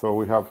Saskatchewan. So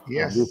we have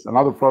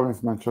another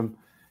province mentioned,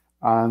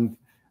 and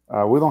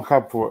we don't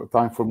have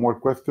time for more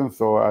questions.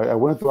 So I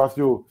wanted to ask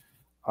you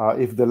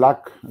if the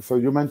lack, so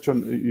you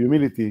mentioned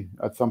humility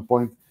at some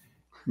point,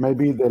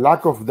 maybe the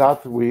lack of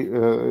that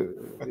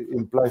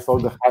implies all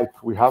the hype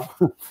we have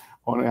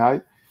on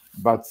AI,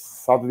 but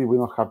sadly we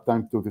don't have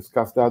time to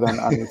discuss that.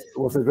 And it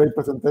was a great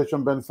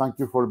presentation, Ben. Thank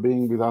you for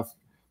being with us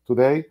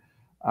today,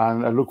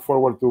 and I look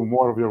forward to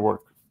more of your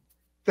work.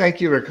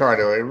 Thank you,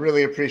 Ricardo. I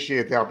really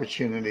appreciate the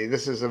opportunity.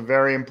 This is a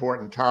very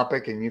important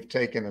topic, and you've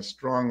taken a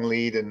strong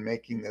lead in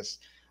making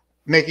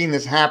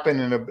this happen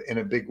in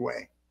a big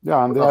way.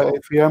 Yeah, and the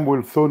IFEM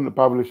will soon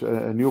publish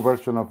a new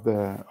version of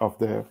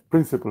the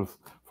principles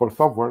for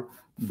software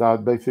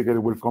that basically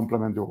will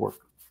complement your work.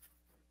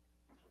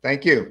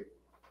 Thank you.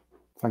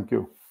 Thank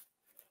you.